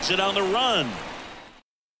snags it on the run.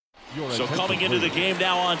 So coming into the game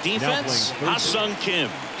now on defense, Ha-Sung Kim.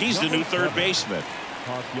 He's the new third baseman.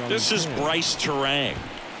 This is Bryce Terang.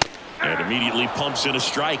 And immediately pumps in a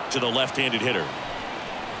strike to the left-handed hitter.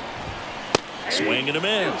 Swing and a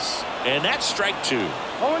miss. And that's strike 2.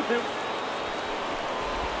 0-2.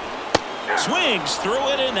 Swings through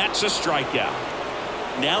it, and that's a strikeout.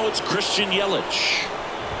 Now it's Christian Yelich.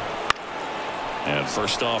 And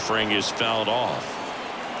first offering is fouled off.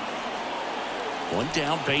 One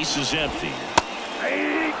down, base is empty.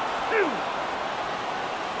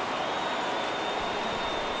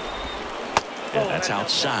 And that's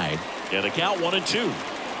outside. And the count 1-2.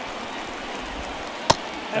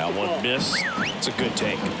 That one missed. It's a good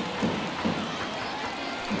take.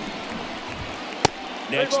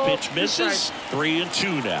 Next pitch misses.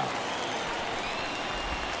 3-2 now.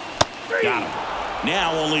 Got him.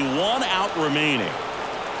 Now only 1 out remaining.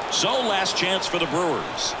 So last chance for the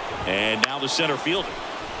Brewers. And now the center fielder.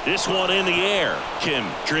 This one in the air. Kim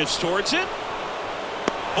drifts towards it.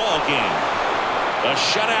 Ball game. A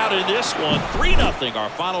shutout in this one. 3-0 our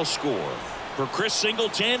final score. For Chris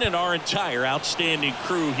Singleton and our entire outstanding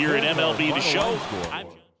crew here at MLB The Show.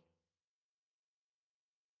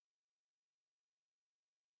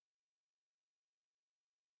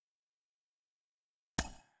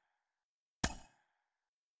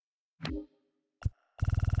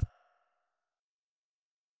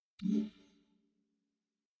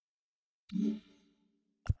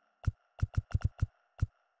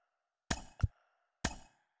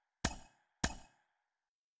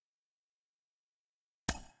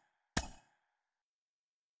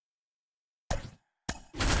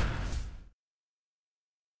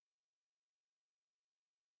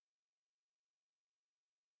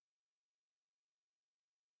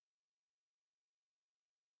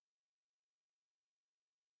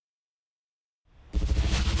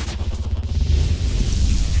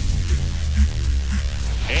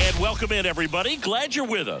 Welcome in, everybody. Glad you're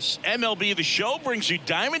with us. MLB The Show brings you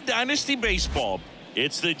Diamond Dynasty Baseball.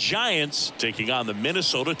 It's the Giants taking on the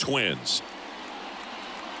Minnesota Twins.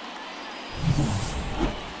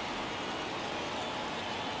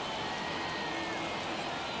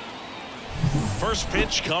 First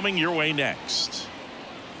pitch coming your way next.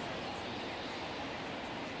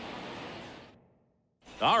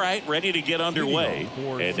 All right, ready to get underway.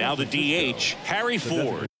 And now the DH, Harry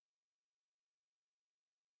Ford.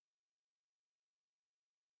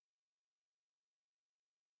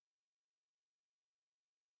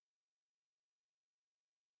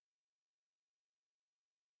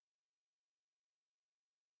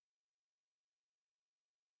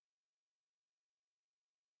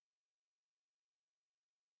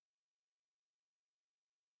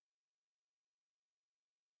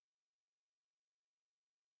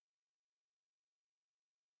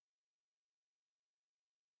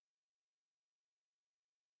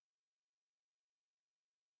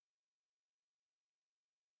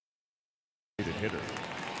 Hitter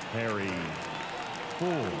Harry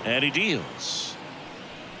Ford. And he deals.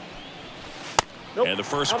 Nope. And the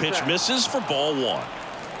first pitch misses for ball 1.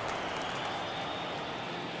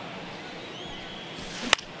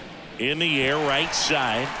 In the air, right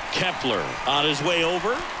side. Kepler on his way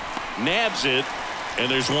over. Nabs it. And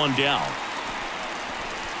there's one down.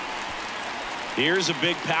 Here's a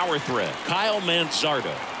big power threat. Kyle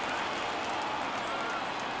Manzardo.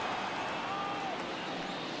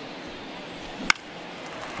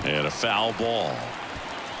 And a foul ball.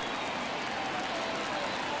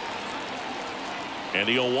 And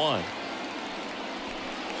the 0-1.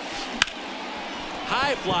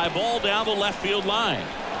 High fly ball down the left field line.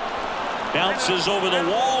 Bounces over the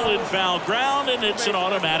wall in foul ground, and it's an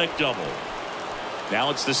automatic double. Now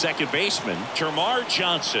it's the second baseman, Termarr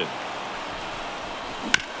Johnson.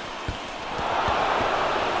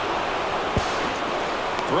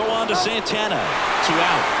 Throw on to Santana. 2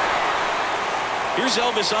 out. Here's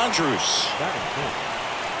Elvis Andrus. Batting fifth,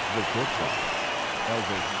 the shortstop,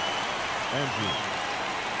 Elvis Andrus.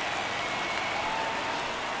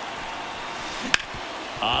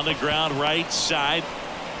 On the ground, right side.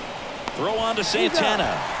 Throw on to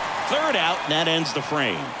Santana. 3rd out, and that ends the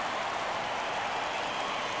frame.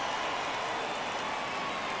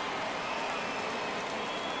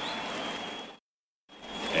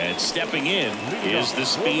 And stepping in is the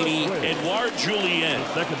speedy Edouard Julien.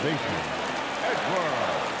 Second baseman, Edouard.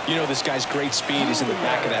 You know, this guy's great speed is in the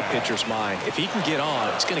back of that pitcher's mind. If he can get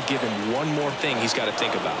on, it's going to give him one more thing he's got to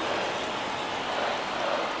think about.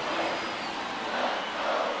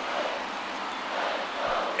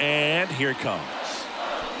 And here it comes.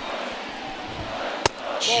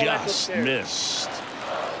 Just missed.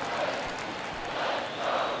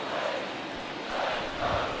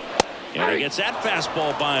 And he gets that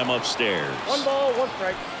fastball by him upstairs. 1 ball, 1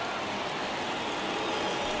 strike.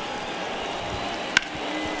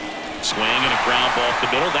 Swing and a ground ball up the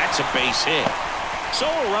middle. That's a base hit. So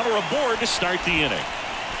a runner aboard to start the inning.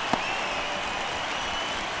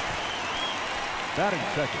 Batting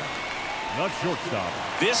second, not shortstop.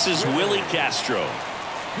 This is Willie Castro.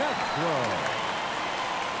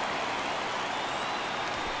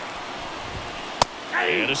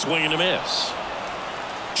 And a swing and a miss.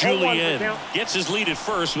 Julian gets his lead at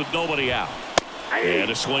first with nobody out. And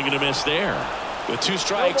a swing and a miss there. With 2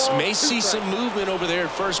 strikes, may see some movement over there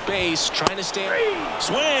at first base, trying to stay.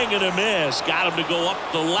 Swing and a miss. Got him to go up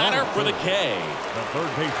the ladder for the K.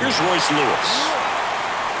 Here's Royce Lewis.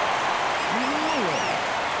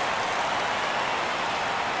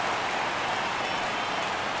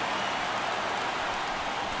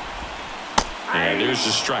 And there's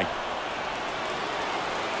the strike.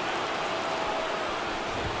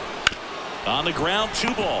 On the ground,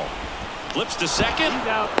 2 ball. Flips to second,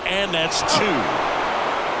 and that's 2.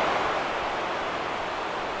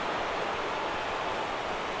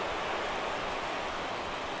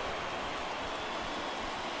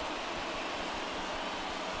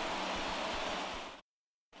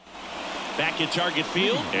 Back at target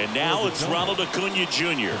field, and now it's Ronald Acuna Jr.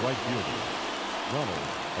 Right fielder, Ronald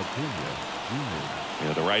Acuna Jr.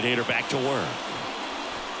 Yeah, the right-hander back to work.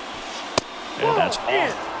 And that's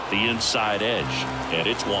off the inside edge, and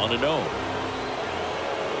it's 1-0.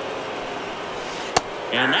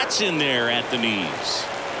 And that's in there at the knees.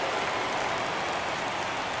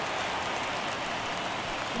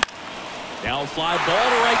 Now fly ball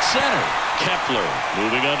to right center. Kepler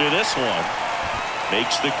moving under this one.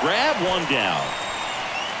 Makes the grab, 1 down.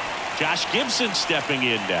 Josh Gibson stepping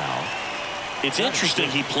in now. It's interesting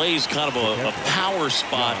he plays kind of a power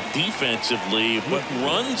spot defensively, but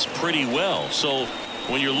runs pretty well. So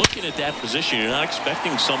when you're looking at that position, you're not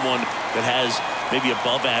expecting someone that has maybe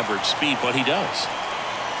above average speed, but he does.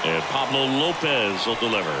 And Pablo Lopez will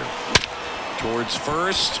deliver. Towards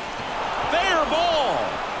first. Fair ball.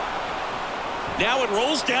 Now it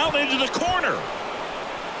rolls down into the corner.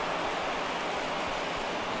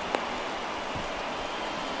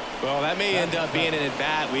 Well, that may end up being an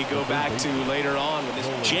at-bat we go back to later on with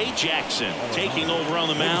this. Jay Jackson taking over on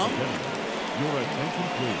the mound. Your attention,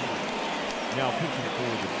 please. Now pitching for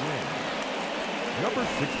the Twins, number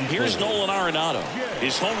 64. Here's Nolan Arenado.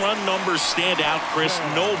 His home run numbers stand out, Chris.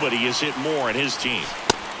 Nobody has hit more in his team.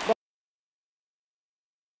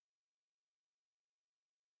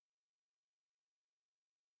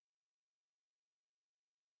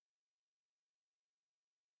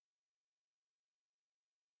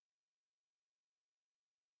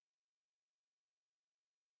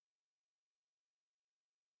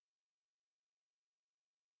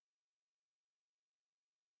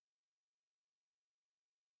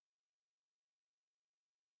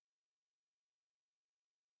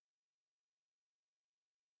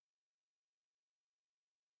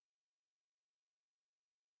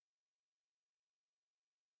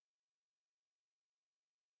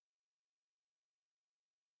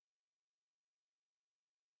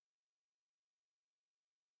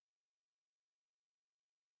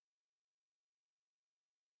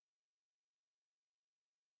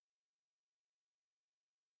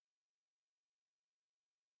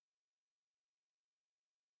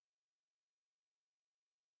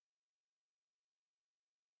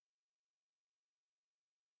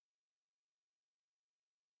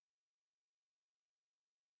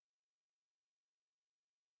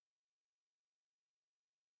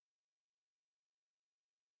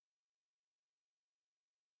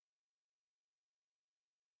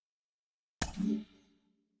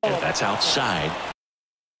 And that's outside.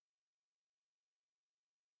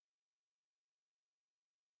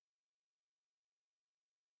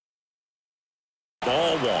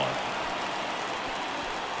 Ball 1.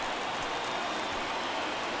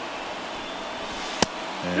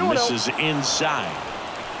 And this is inside.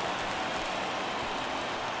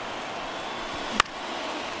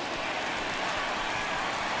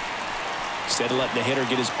 Instead of letting the hitter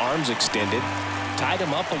get his arms extended, tied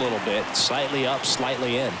him up a little bit, slightly up,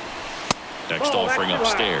 slightly in. Next offering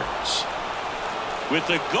upstairs. With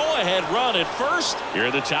the go-ahead run at first, here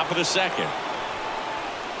at the top of the second.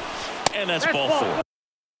 And that's ball 4.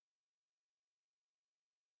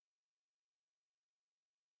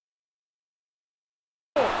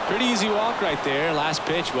 Pretty easy walk right there. Last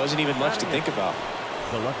pitch wasn't even much to think about.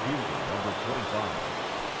 The left fielder, number 25,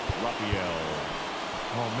 Rafael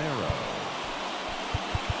Palmeiro.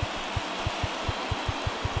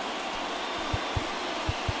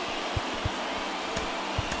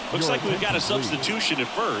 Looks like we've got a substitution at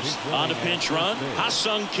first. On a pinch run,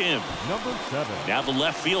 Ha-Sung Kim. Number 7. Now the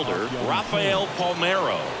left fielder, Rafael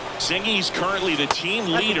Palmeiro. Singy's currently the team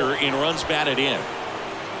leader in runs batted in.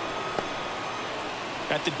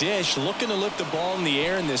 At the dish, looking to lift the ball in the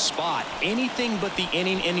air in this spot. Anything but the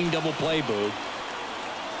inning double play, Boog.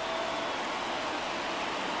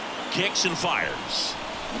 Kicks and fires.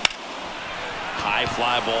 High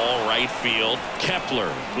fly ball, right field.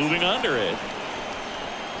 Kepler moving under it.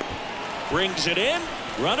 Brings it in.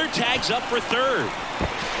 Runner tags up for third.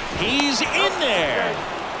 He's in there.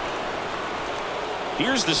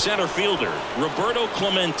 Here's the center fielder, Roberto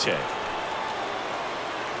Clemente.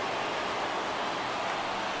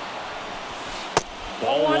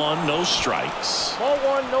 Ball one, no strikes. Ball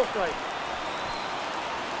one, no strikes.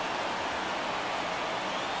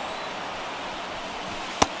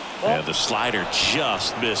 And the slider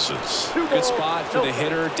just misses. Good spot for the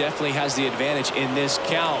hitter. Definitely has the advantage in this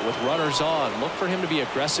count with runners on. Look for him to be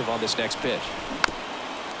aggressive on this next pitch.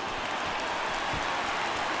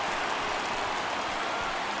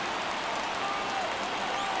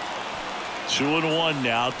 Two and one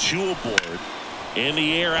now, 2 aboard. In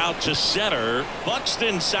the air out to center.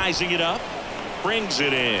 Buxton sizing it up. Brings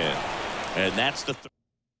it in. And that's the third.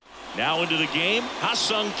 Now into the game,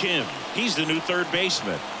 Ha-Sung Kim. He's the new third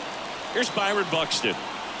baseman. Here's Byron Buxton.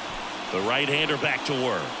 The right-hander back to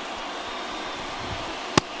work.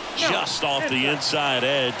 Just off the inside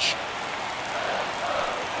edge.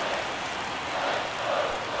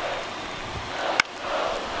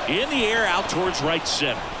 In the air out towards right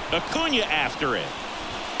center. Acuna after it.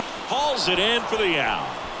 Hauls it in for the out.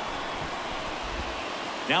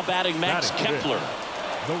 Now batting Max Kepler.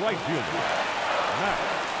 The right fielder, Max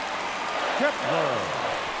Kepler.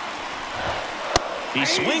 He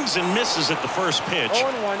swings and misses at the first pitch.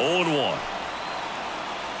 0-1.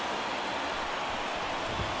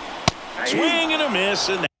 Swing and a miss,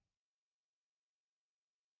 and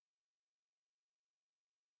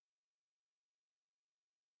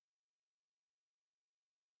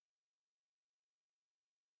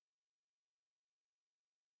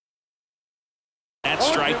that's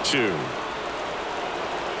strike 2.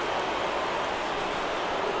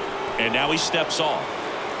 And now he steps off.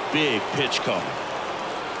 Big pitch coming.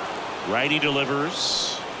 Righty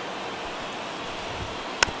delivers.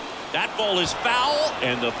 That ball is foul,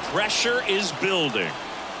 and the pressure is building.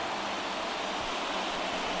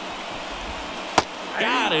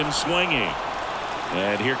 Got him swinging.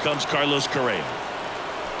 And here comes Carlos Correa.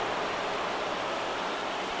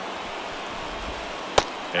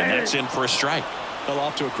 And that's in for a strike. Well,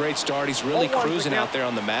 off to a great start. He's really cruising out there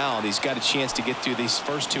on the mound. He's got a chance to get through these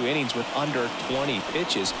first 2 innings with under 20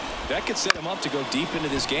 pitches. That could set him up to go deep into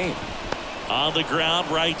this game. On the ground,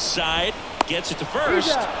 right side. Gets it to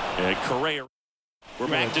first. And Correa. We're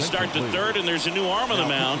back to start the third, and there's a new arm on the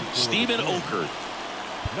mound, Steven Okert.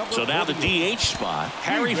 So now the DH spot,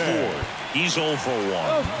 Harry Ford. He's 0 for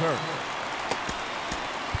 1.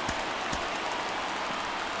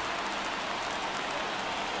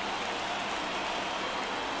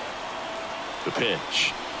 The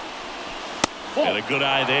pitch. And a good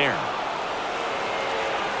eye there.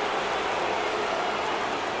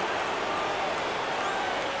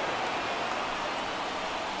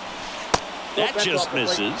 That just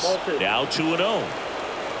misses. Now 2-0.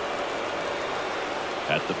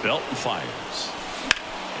 At the belt and fires.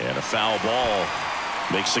 And a foul ball.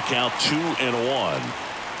 Makes the count 2-1.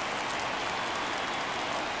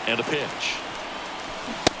 And a pitch.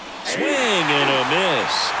 Swing and a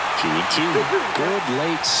miss. 2-2. Good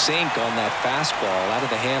late sink on that fastball. Out of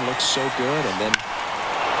the hand, looks so good. And then.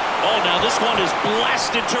 Oh, now this one is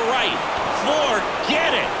blasted to right.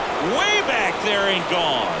 Forget it. Way back there and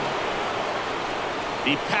gone.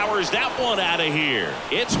 He powers that one out of here.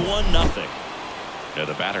 It's 1-0. And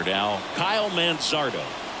the batter now, Kyle Manzardo.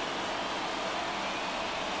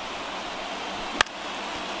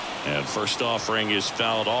 And first offering is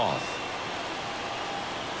fouled off.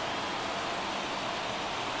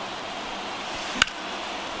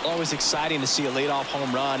 Always exciting to see a leadoff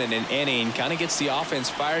home run in an inning. Kind of gets the offense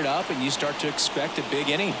fired up, and you start to expect a big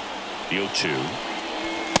inning. The 0-2.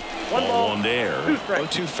 Ball one there.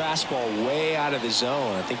 0-2 fastball way out of the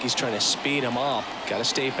zone. I think he's trying to speed him up. Got to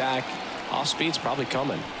stay back. Off speed's probably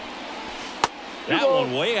coming. That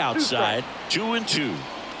one way outside. 2-2.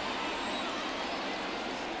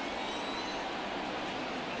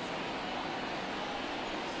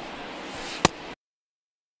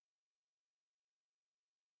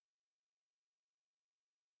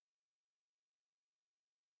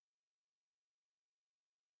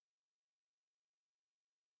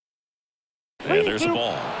 And there's a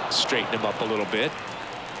ball. Straighten him up a little bit.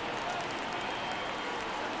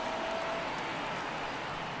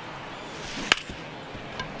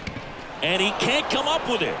 And he can't come up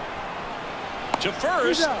with it. To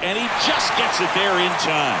first, and he just gets it there in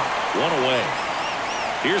time. One away.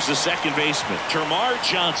 Here's the second baseman, Termarr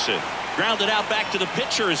Johnson. Grounded out back to the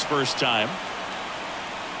pitcher his first time.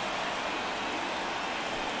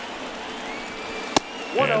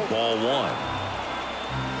 And ball one.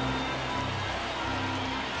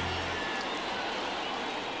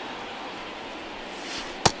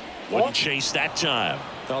 Wouldn't chase that time.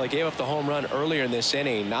 Well, they gave up the home run earlier in this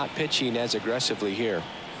inning, not pitching as aggressively here.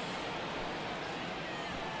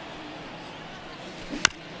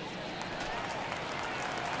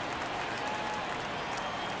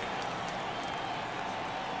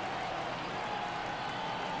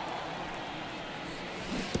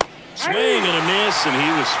 Swing and a miss, and he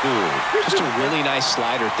was fooled. Just a really nice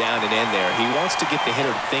slider down and in there. He wants to get the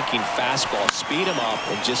hitter thinking fastball, speed him up,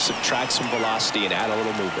 and just subtract some velocity and add a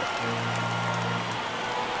little movement.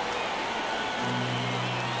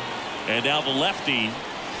 And now the lefty.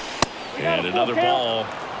 And another ball.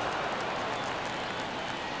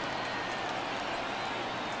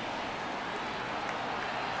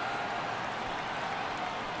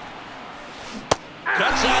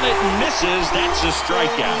 Cuts on it and misses. That's a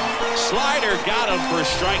strikeout. Slider got him for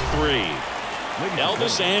strike 3.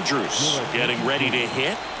 Elvis Andrus getting ready to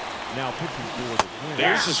hit. Now pitching for the Twins.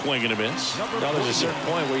 There's a swing and a miss. Now there's a certain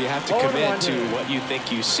point where you have to commit to what you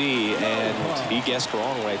think you see, and he guessed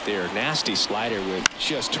wrong right there. Nasty slider with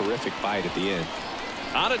just terrific bite at the end.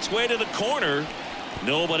 On its way to the corner.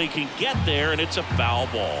 Nobody can get there, and it's a foul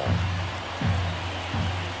ball.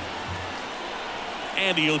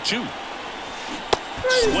 And the 0-2.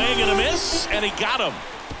 Swing and a miss, and he got him.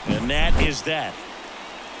 And that is that.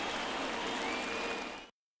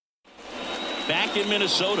 Back in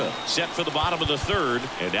Minnesota, set for the bottom of the third.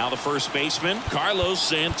 And now the first baseman, Carlos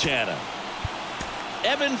Santana.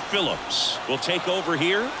 Evan Phillips will take over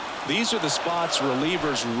here. These are the spots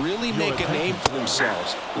relievers really make a name for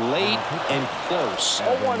themselves. Late and close.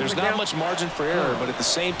 There's not much margin for error, but at the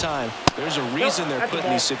same time, there's a reason they're put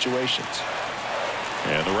in these situations.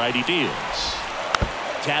 And the righty deals.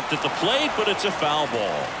 Tapped at the plate, but it's a foul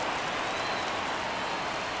ball.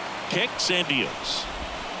 Kicks and deals.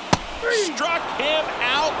 Struck him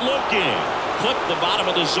out looking. Clipped the bottom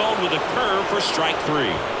of the zone with a curve for strike 3.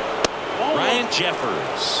 Ryan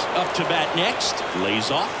Jeffers up to bat next.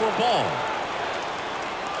 Lays off for a ball.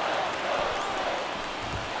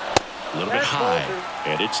 A little bit high.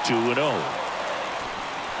 And it's 2-0.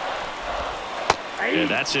 And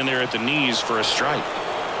that's in there at the knees for a strike.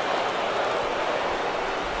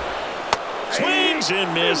 Swings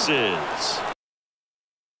and misses.